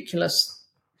a ridiculous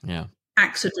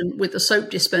accident with a soap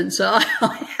dispenser,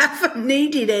 I haven't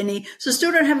needed any. So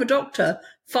still don't have a doctor.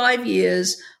 5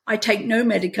 years. I take no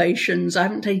medications. I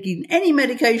haven't taken any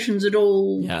medications at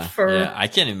all I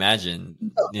can imagine.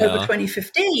 October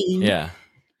 2015. Yeah.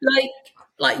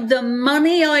 Like the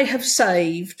money I have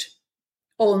saved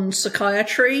on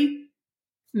psychiatry,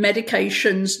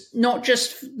 medications, not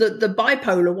just the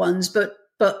bipolar ones, but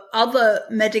other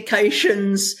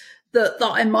medications that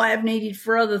I might have needed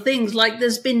for other things. Like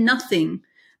there's been nothing.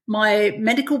 My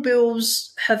medical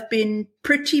bills have been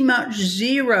pretty much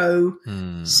zero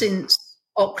since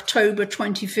October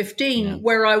 2015,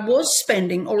 where I was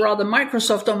spending, or rather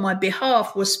Microsoft on my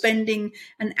behalf was spending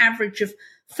an average of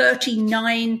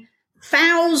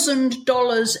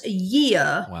 $39,000 a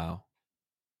year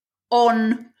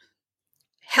on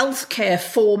healthcare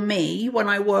for me when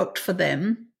I worked for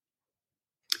them.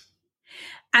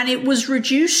 And it was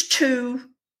reduced to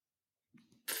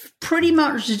pretty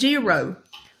much zero.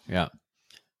 Yeah.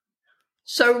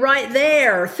 So right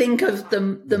there, think of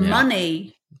the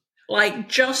money, like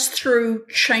just through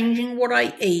changing what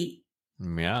I eat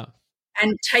and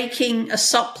taking a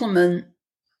supplement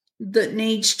that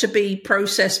needs to be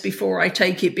processed before I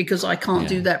take it because I can't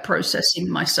do that processing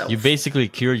myself. You basically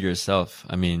cured yourself.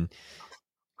 I mean,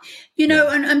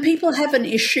 and people have an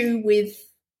issue with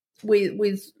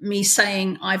me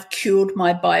saying I've cured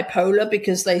my bipolar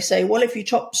because they say, well, if you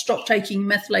stop taking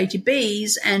methylated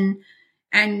Bs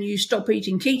and you stop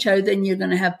eating keto, then you're going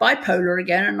to have bipolar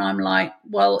again. And I'm like,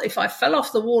 well, if I fell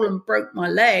off the wall and broke my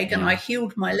leg and I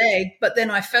healed my leg, but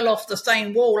then I fell off the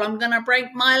same wall, I'm going to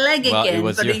break my leg again.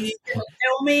 But are you going to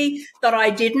tell me that I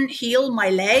didn't heal my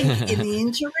leg in the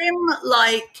interim?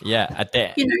 At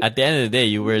the end of the day,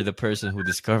 you were the person who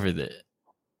discovered it.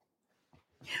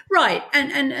 Right.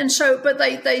 And so, but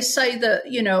they say that,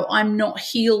 I'm not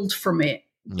healed from it.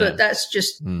 But that's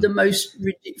just the most,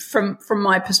 from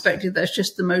my perspective, that's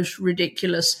just the most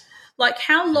ridiculous. Like,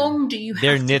 how long do you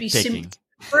have to be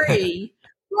symptom-free?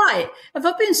 Right. If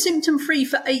I've been symptom-free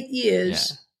for 8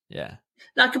 years, I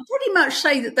can pretty much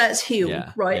say that that's healed,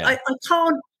 right? Yeah.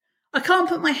 I can't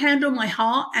put my hand on my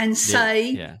heart and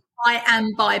say I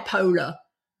am bipolar.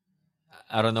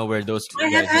 I don't know where those I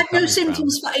have had no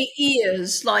symptoms for 8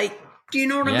 years. Like, do you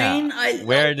know what I mean?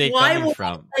 Where are they coming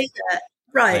from? I say that?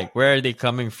 Right. Like, where are they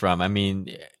coming from? I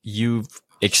mean, you've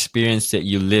experienced it,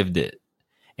 you lived it,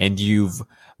 and you've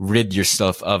rid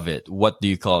yourself of it. What do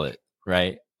you call it,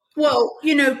 right? Well,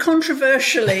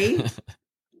 controversially,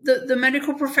 the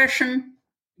medical profession,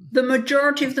 the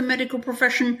majority of the medical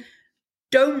profession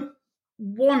don't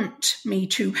want me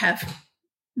to have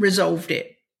resolved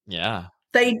it. Yeah.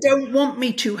 They don't want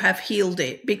me to have healed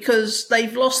it because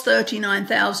they've lost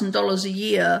 $39,000 a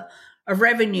year of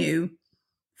revenue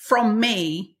from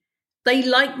me. They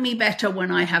like me better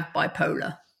when I have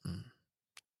bipolar.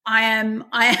 I am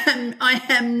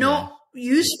not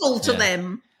useful to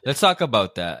them. Let's talk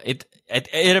about that.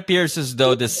 It appears as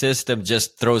though the system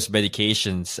just throws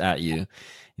medications at you.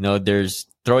 There's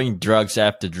throwing drugs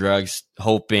after drugs,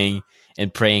 hoping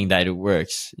and praying that it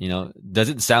works.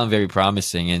 Doesn't sound very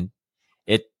promising, and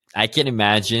I can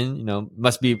imagine,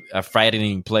 must be a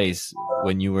frightening place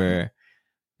when you were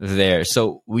there.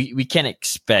 So we can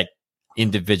expect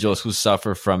individuals who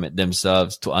suffer from it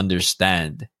themselves to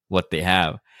understand what they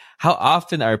have. How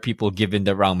often are people given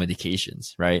the wrong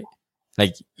medications, right?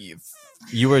 Like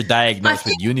you were diagnosed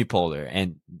with unipolar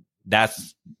and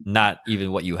that's not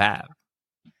even what you have.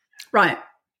 Right.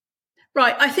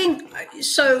 I think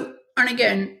so. And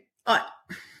again,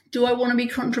 do I want to be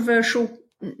controversial?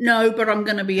 No, but I'm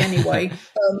going to be anyway.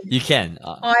 You can.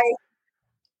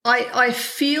 I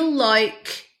feel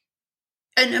like,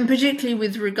 and particularly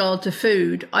with regard to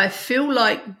food, I feel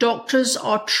like doctors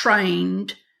are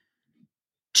trained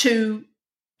to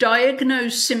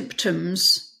diagnose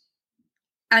symptoms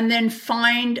and then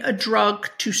find a drug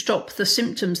to stop the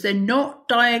symptoms. They're not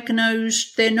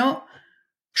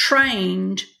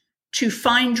trained to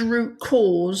find root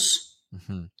cause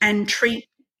and treat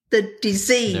the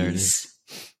disease.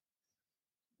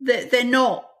 They're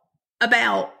not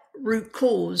about root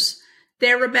cause.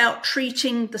 They're about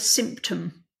treating the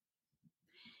symptom.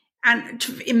 And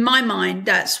in my mind,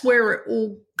 that's where it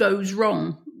all goes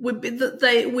wrong.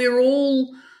 We're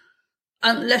all,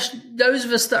 unless those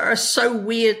of us that are so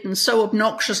weird and so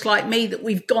obnoxious like me that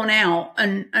we've gone out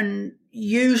and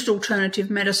used alternative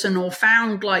medicine or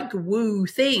found like woo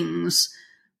things,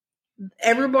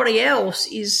 everybody else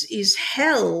is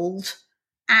held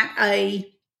at an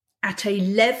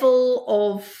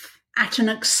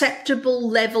acceptable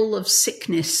level of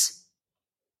sickness,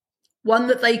 one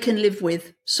that they can live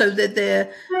with, so that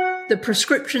the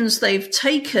prescriptions they've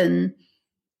taken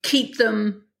keep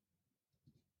them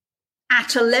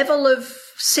at a level of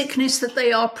sickness that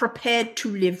they are prepared to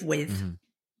live with.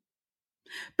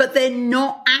 But they're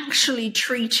not actually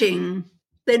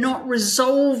they're not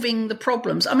resolving the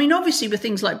problems. I mean, obviously with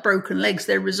things like broken legs,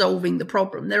 they're resolving the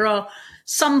problem. There are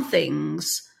some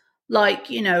things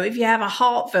like, if you have a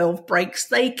heart valve breaks,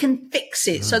 they can fix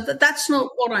it. So that's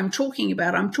not what I'm talking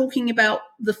about. I'm talking about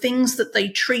the things that they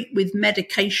treat with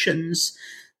medications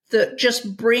that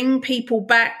just bring people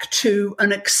back to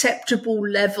an acceptable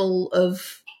level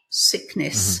of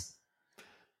sickness.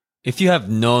 If you have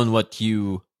known what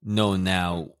you know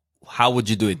now, how would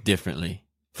you do it differently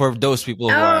for those people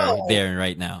who are there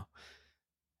right now?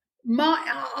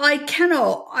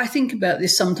 I think about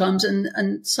this sometimes,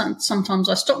 and sometimes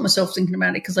I stop myself thinking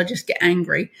about it because I just get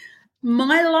angry.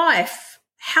 My life,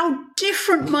 how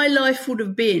different my life would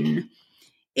have been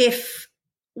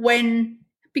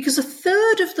because a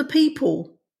third of the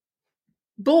people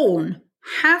born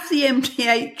have the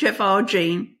MTHFR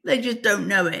gene, they just don't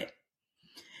know it.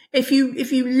 If you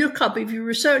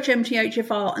research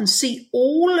MTHFR and see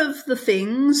all of the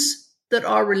things that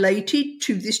are related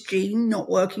to this gene not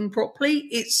working properly,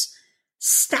 it's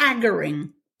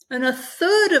staggering. And a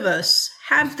third of us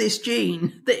have this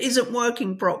gene that isn't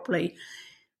working properly.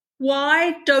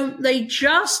 Why don't they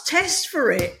just test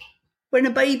for it when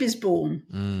a baby's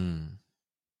born?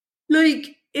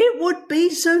 Like, it would be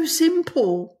so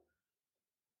simple.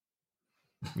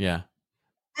 Yeah.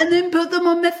 And then put them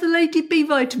on methylated B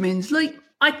vitamins. Like,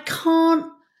 I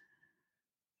can't.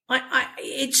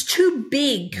 It's too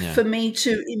big for me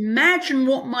to imagine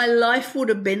what my life would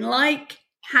have been like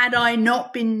had I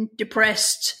not been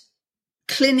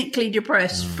clinically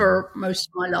depressed for most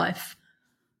of my life.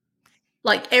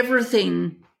 Like,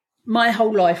 everything, my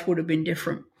whole life would have been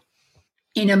different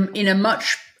in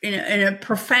a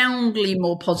profoundly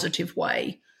more positive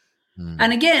way.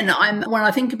 And again, when I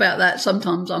think about that,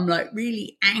 sometimes I'm like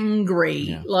really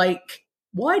angry, like,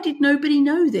 why did nobody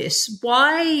know this?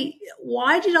 Why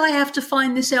did I have to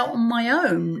find this out on my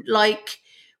own? Like,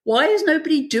 why is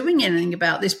nobody doing anything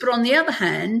about this? But on the other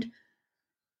hand,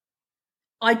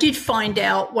 I did find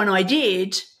out when I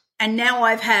did, and now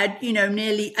I've had,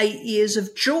 nearly 8 years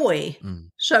of joy.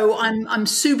 So I'm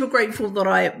super grateful that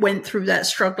I went through that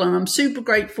struggle, and I'm super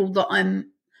grateful that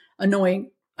I'm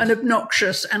annoying and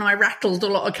obnoxious and I rattled a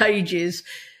lot of cages,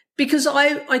 because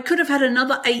I could have had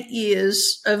another 8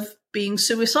 years of being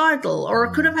suicidal, or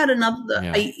I could have had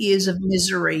another 8 years of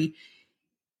misery,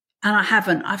 and I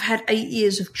haven't. I've had 8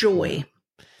 years of joy.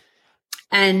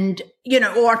 And,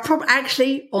 or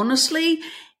honestly,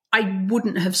 I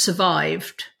wouldn't have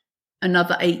survived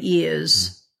another 8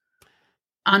 years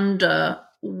under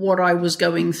what I was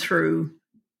going through.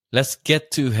 Let's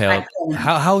get to help.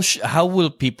 How will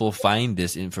people find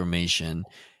this information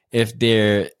if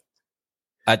they're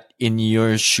in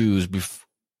your shoes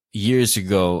years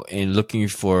ago and looking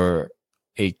for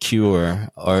a cure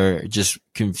or just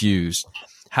confused?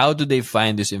 How do they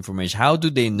find this information? How do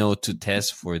they know to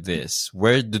test for this?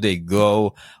 Where do they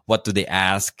go? What do they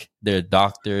ask their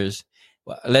doctors?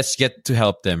 Let's get to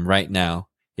help them right now.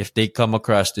 If they come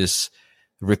across this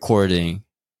recording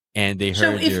and they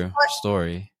heard your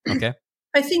story, okay?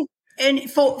 I think,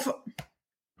 and for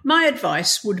my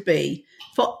advice would be,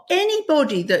 for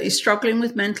anybody that is struggling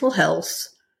with mental health,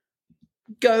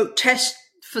 go test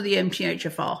for the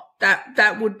MTHFR.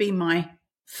 That would be my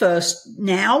first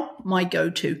now, my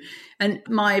go-to. And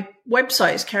my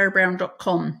website is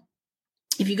carriebrown.com.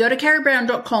 If you go to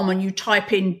carriebrown.com and you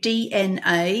type in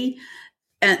DNA,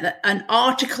 an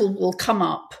article will come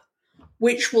up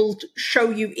which will show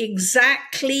you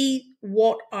exactly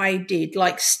what I did,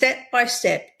 like step by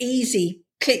step, easy,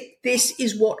 click, this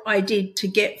is what I did to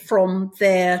get from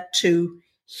there to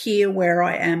here where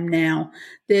I am now.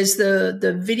 There's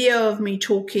the video of me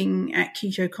talking at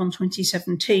KetoCon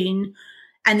 2017,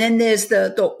 and then there's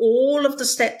the all of the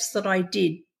steps that I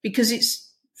did, because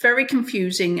it's very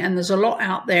confusing and there's a lot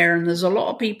out there and there's a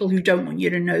lot of people who don't want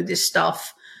you to know this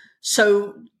stuff.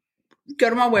 So go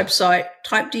to my website,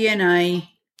 type DNA,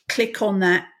 click on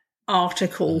that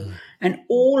article, and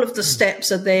all of the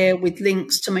steps are there with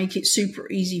links to make it super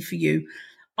easy for you.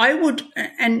 I would,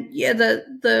 and yeah,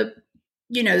 the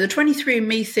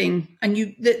 23andMe thing,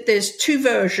 and there's two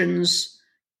versions.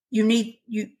 You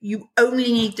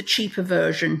only need the cheaper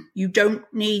version. You don't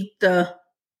need the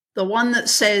one that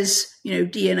says,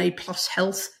 DNA plus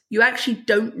health. You actually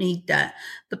don't need that.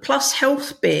 The plus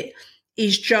health bit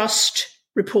is just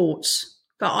reports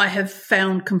that I have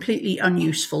found completely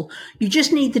unuseful. You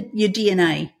just need your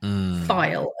DNA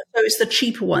file. So it's the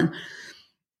cheaper one.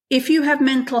 If you have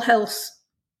mental health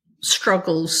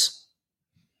struggles,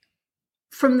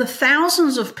 from the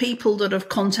thousands of people that have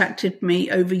contacted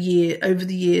me over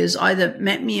the years, either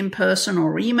met me in person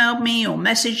or emailed me or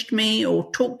messaged me or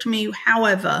talked to me,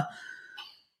 however,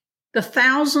 the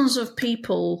thousands of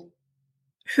people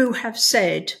who have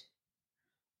said,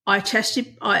 I'm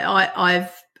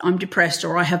depressed,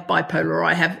 or I have bipolar, or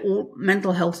I have all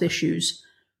mental health issues.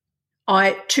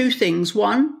 Two things.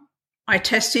 One, I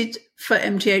tested for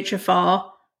MTHFR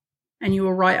and you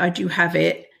were right, I do have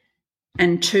it.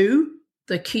 And two,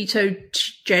 the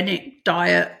ketogenic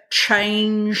diet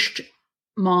changed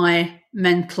my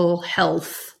mental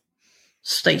health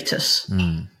status.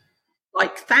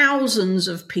 Like thousands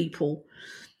of people.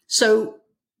 So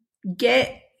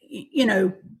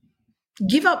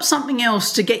give up something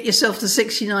else to get yourself the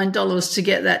 $69 to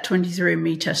get that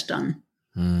 23andMe test done.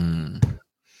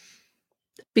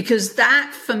 Because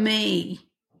that, for me,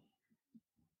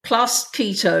 plus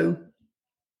keto,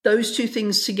 those two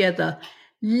things together,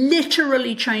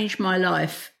 literally changed my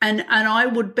life. And I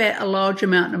would bet a large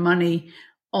amount of money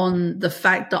on the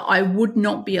fact that I would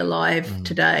not be alive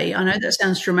today. I know that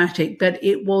sounds dramatic, but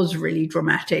it was really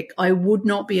dramatic. I would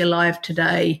not be alive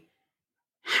today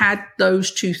had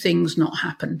those two things not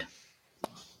happened.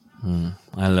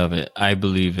 I love it. I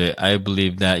believe it. I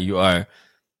believe that you are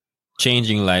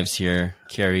changing lives here,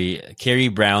 Carrie.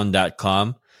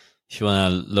 carriebrown.com. If you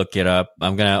want to look it up,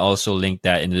 I'm going to also link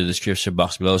that in the description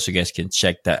box below so you guys can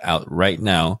check that out right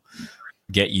now.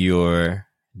 Get your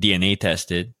DNA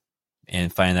tested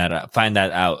and find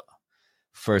that out.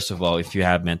 First of all, if you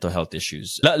have mental health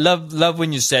issues. Love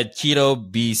when you said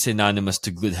keto be synonymous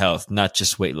to good health, not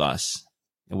just weight loss.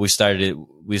 We started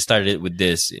with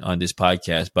this on this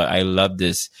podcast, but I love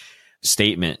this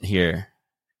statement here.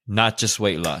 Not just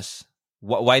weight loss.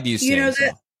 Why do you say so?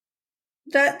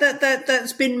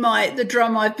 That's been the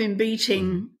drum I've been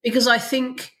beating, because I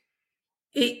think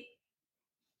it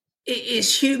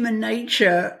is human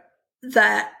nature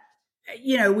that,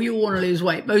 we all want to lose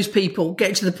weight. Most people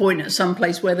get to the point at some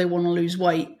place where they want to lose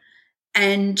weight.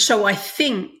 And so I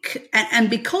think, and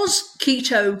because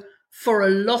keto for a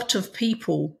lot of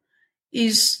people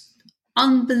is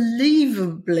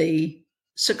unbelievably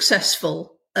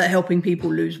successful at helping people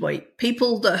lose weight.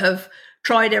 People that have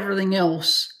tried everything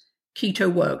else, keto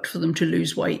worked for them to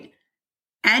lose weight.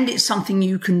 And it's something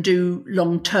you can do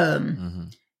long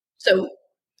term. So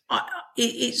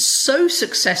it's so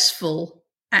successful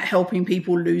at helping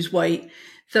people lose weight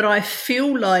that I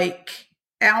feel like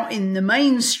out in the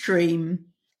mainstream,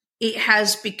 it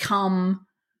has become,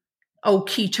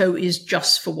 keto is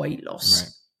just for weight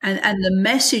loss. Right. And the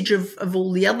message of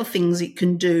all the other things it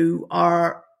can do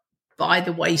are by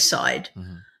the wayside.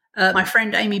 My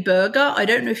friend Amy Berger, I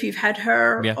don't know if you've had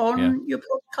her on your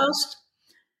podcast.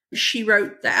 She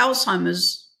wrote the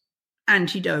Alzheimer's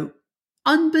Antidote.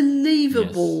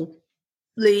 Unbelievably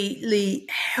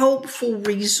helpful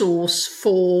resource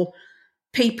for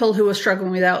people who are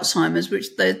struggling with Alzheimer's,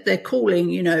 which they're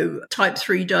calling, type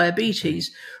 3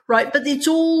 diabetes, right? But it's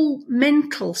all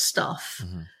mental stuff.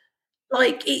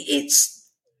 Like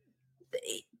it's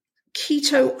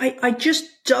keto. I just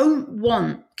don't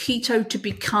want keto to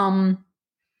become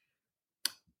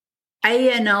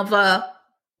another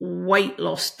weight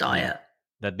loss diet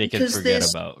that they can forget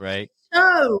about, right?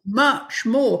 So much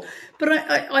more. But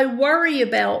I worry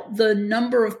about the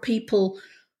number of people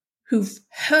who've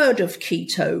heard of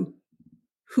keto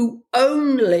who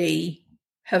only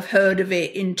have heard of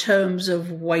it in terms of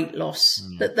weight loss,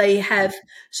 that they have,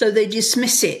 so they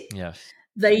dismiss it. Yes.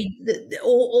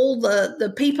 All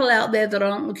the people out there that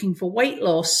aren't looking for weight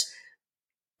loss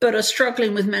but are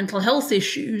struggling with mental health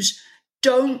issues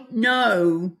don't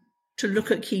know to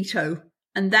look at keto.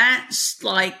 And that's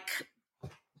like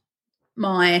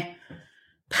my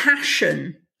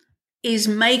passion, is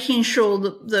making sure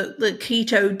that the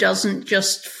keto doesn't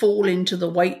just fall into the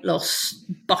weight loss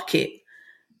bucket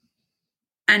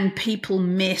and people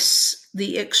miss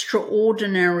the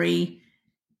extraordinary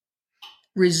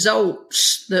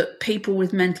results that people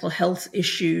with mental health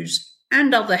issues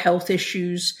and other health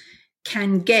issues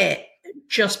can get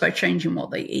just by changing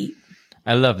what they eat.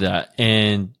 I love that.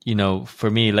 And, for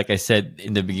me, like I said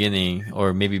in the beginning,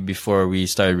 or maybe before we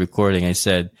started recording, I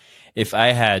said, if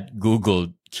I had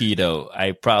Googled keto,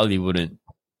 I probably wouldn't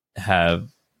have,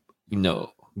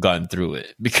 gone through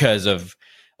it because of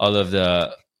all of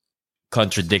the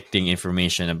contradicting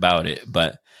information about it.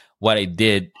 But what I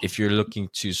did, if you're looking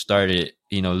to start it,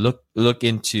 look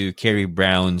into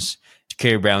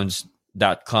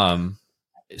carriebrowns.com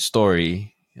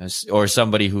story, or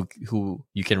somebody who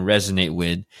you can resonate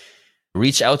with.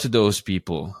 Reach out to those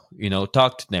people,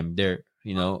 talk to them.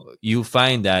 You'll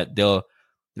find that they'll,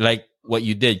 like what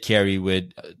you did, Carrie,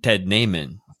 with Ted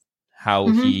Naiman, how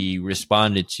he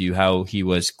responded to you, how he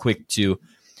was quick to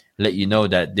let you know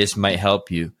that this might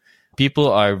help you.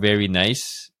 People are very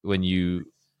nice when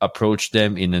you approach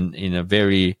them in a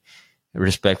very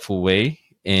respectful way,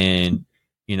 and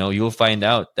you'll find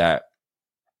out about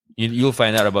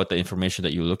the information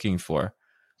that you're looking for.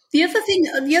 The other thing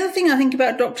I think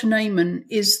about Dr. Naiman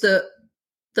is that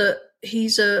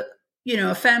he's a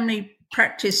family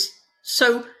practice,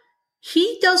 so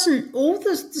he doesn't, all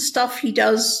the stuff he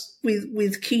does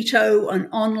with keto and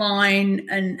online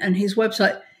and his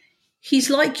website, he's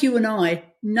like you and I.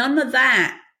 None of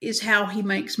that is how he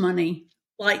makes money.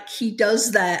 Like, he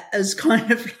does that as kind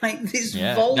of like this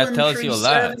voluntary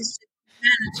service to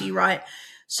humanity, right?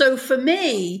 So for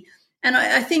me, and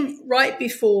I think right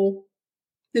before,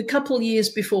 the couple of years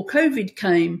before COVID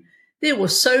came, there were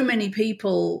so many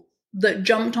people that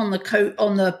jumped on the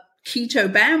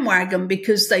keto bandwagon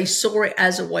because they saw it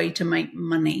as a way to make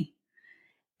money.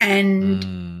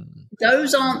 And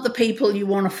those aren't the people you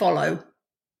want to follow.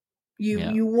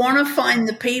 You want to find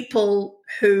the people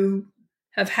who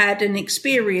have had an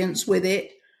experience with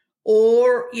it,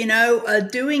 or, are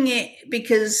doing it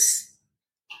because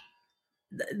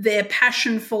their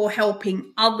passion for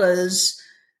helping others,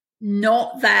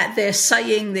 not that they're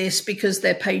saying this because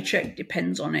their paycheck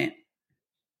depends on it.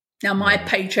 Now, my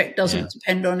paycheck doesn't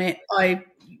depend on it.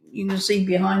 You can see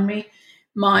behind me,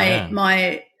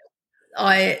 I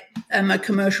am a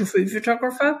commercial food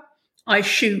photographer. I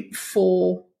shoot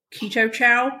for Keto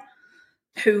Chow,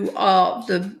 who are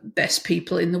the best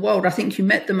people in the world. I think you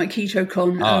met them at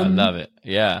KetoCon. Oh, I love it.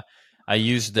 Yeah. I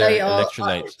use their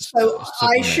electrolytes.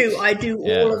 I do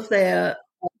all of their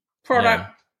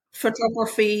product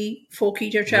photography for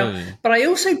Keto Chow, really? But I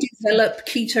also develop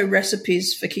keto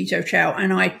recipes for Keto Chow,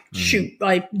 and I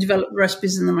develop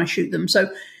recipes and then I shoot them. So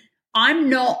I'm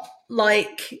not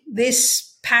like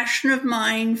this passion of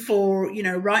mine for,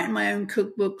 writing my own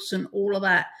cookbooks and all of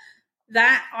that.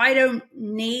 That I don't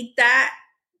need that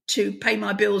to pay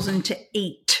my bills and to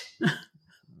eat.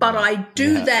 But I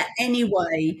do that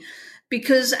anyway,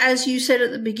 because as you said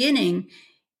at the beginning,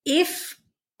 if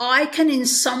I can in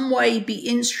some way be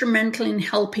instrumental in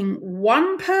helping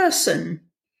one person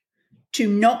to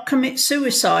not commit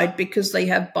suicide because they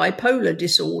have bipolar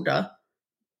disorder,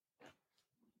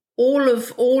 all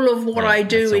of what I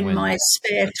do in my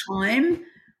spare time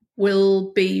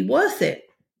will be worth it.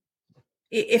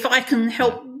 If I can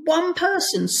help one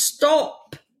person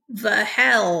stop the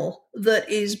hell that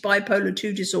is bipolar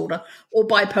 2 disorder or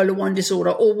bipolar 1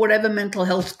 disorder or whatever mental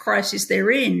health crisis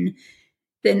they're in,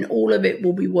 then all of it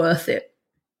will be worth it.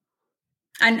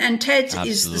 And Ted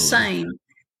is the same.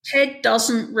 Ted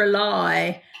doesn't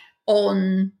rely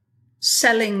on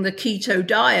selling the keto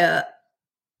diet,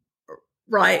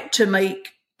 right, to make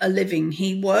a living.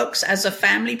 He works as a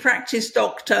family practice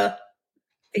doctor.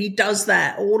 He does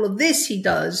that. All of this he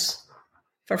does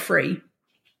for free.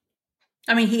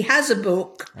 I mean, he has a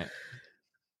book,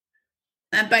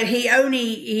 but he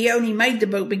only made the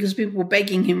book because people were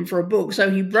begging him for a book. So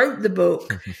he wrote the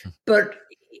book, but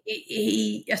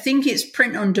I think it's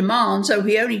print on demand. So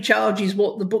he only charges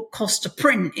what the book costs to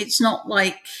print. It's not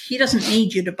like he doesn't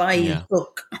need you to buy his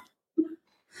book,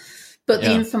 but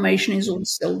the information is all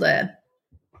still there.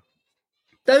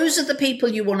 Those are the people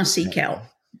you want to seek out.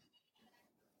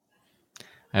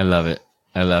 I love it.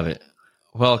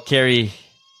 Well, Carrie,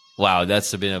 Wow,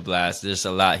 that's been a blast. There's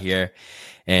a lot here.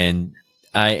 And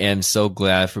I am so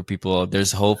glad for people.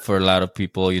 There's hope for a lot of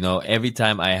people. Every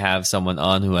time I have someone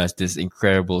on who has this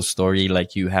incredible story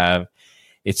like you have,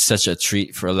 it's such a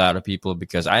treat for a lot of people,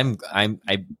 because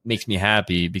it makes me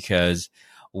happy, because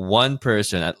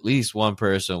at least one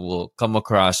person will come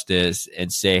across this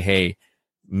and say, hey,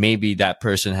 maybe that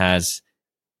person has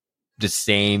the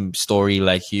same story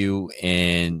like you.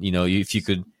 And, if you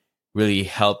could really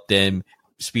help them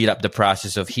speed up the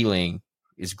process of healing,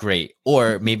 is great.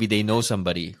 Or maybe they know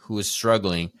somebody who is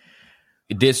struggling.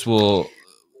 This will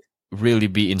really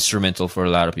be instrumental for a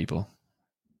lot of people.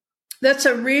 That's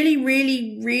a really,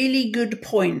 really, really good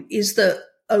point. Is that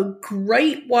a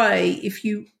great way, if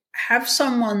you have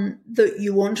someone that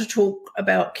you want to talk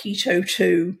about keto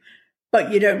to,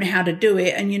 but you don't know how to do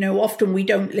it, and often we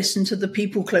don't listen to the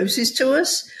people closest to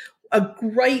us, a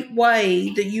great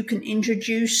way that you can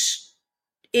introduce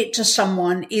it to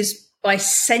someone is by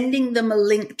sending them a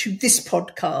link to this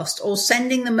podcast, or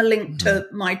sending them a link to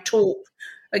my talk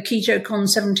at KetoCon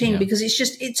 17, because it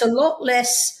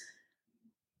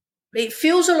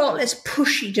feels a lot less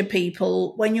pushy to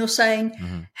people when you're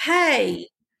saying, hey,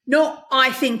 not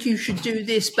I think you should do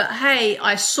this, but hey,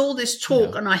 I saw this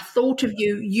talk and I thought of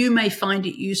you. You may find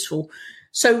it useful.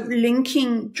 So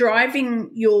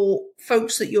driving your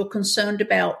folks that you're concerned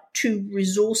about to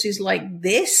resources like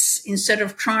this, instead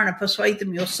of trying to persuade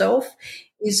them yourself,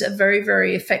 is a very,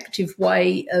 very effective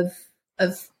way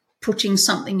of putting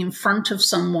something in front of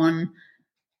someone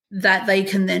that they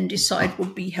can then decide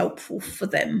would be helpful for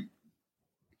them.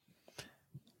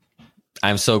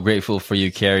 I'm so grateful for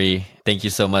you, Carrie. Thank you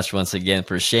so much once again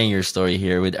for sharing your story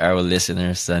here with our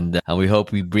listeners. And we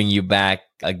hope we bring you back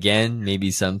again, maybe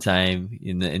sometime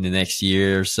in the next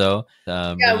year or so.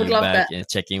 I would love that. And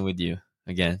check in with you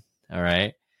again. All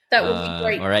right. That would be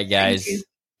great. All right, guys.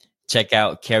 Check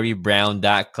out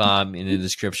carriebrown.com in the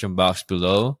description box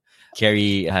below.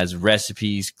 Carrie has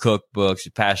recipes,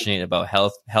 cookbooks, passionate about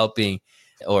helping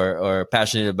or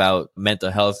passionate about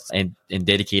mental health and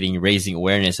dedicating, raising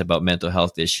awareness about mental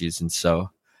health issues. And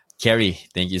so, Carrie,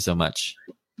 thank you so much.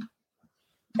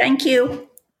 Thank you.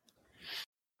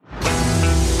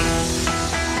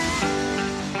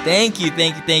 Thank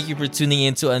you for tuning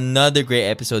in to another great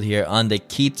episode here on the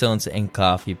Ketones and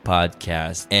Coffee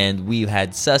podcast. And we've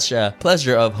had such a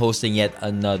pleasure of hosting yet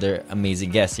another amazing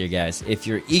guest here, guys. If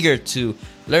you're eager to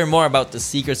learn more about the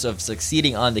secrets of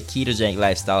succeeding on the ketogenic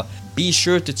lifestyle, be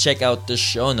sure to check out the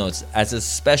show notes. As a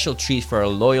special treat for our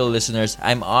loyal listeners,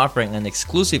 I'm offering an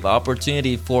exclusive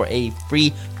opportunity for a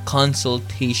free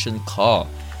consultation call.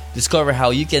 Discover how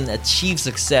you can achieve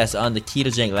success on the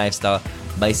ketogenic lifestyle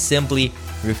by simply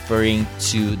referring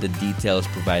to the details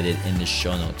provided in the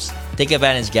show notes. Take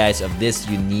advantage, guys, of this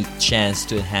unique chance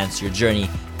to enhance your journey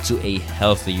to a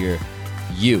healthier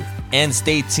you. And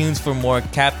stay tuned for more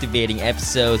captivating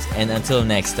episodes. And until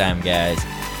next time, guys,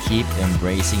 keep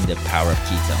embracing the power of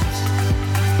ketones.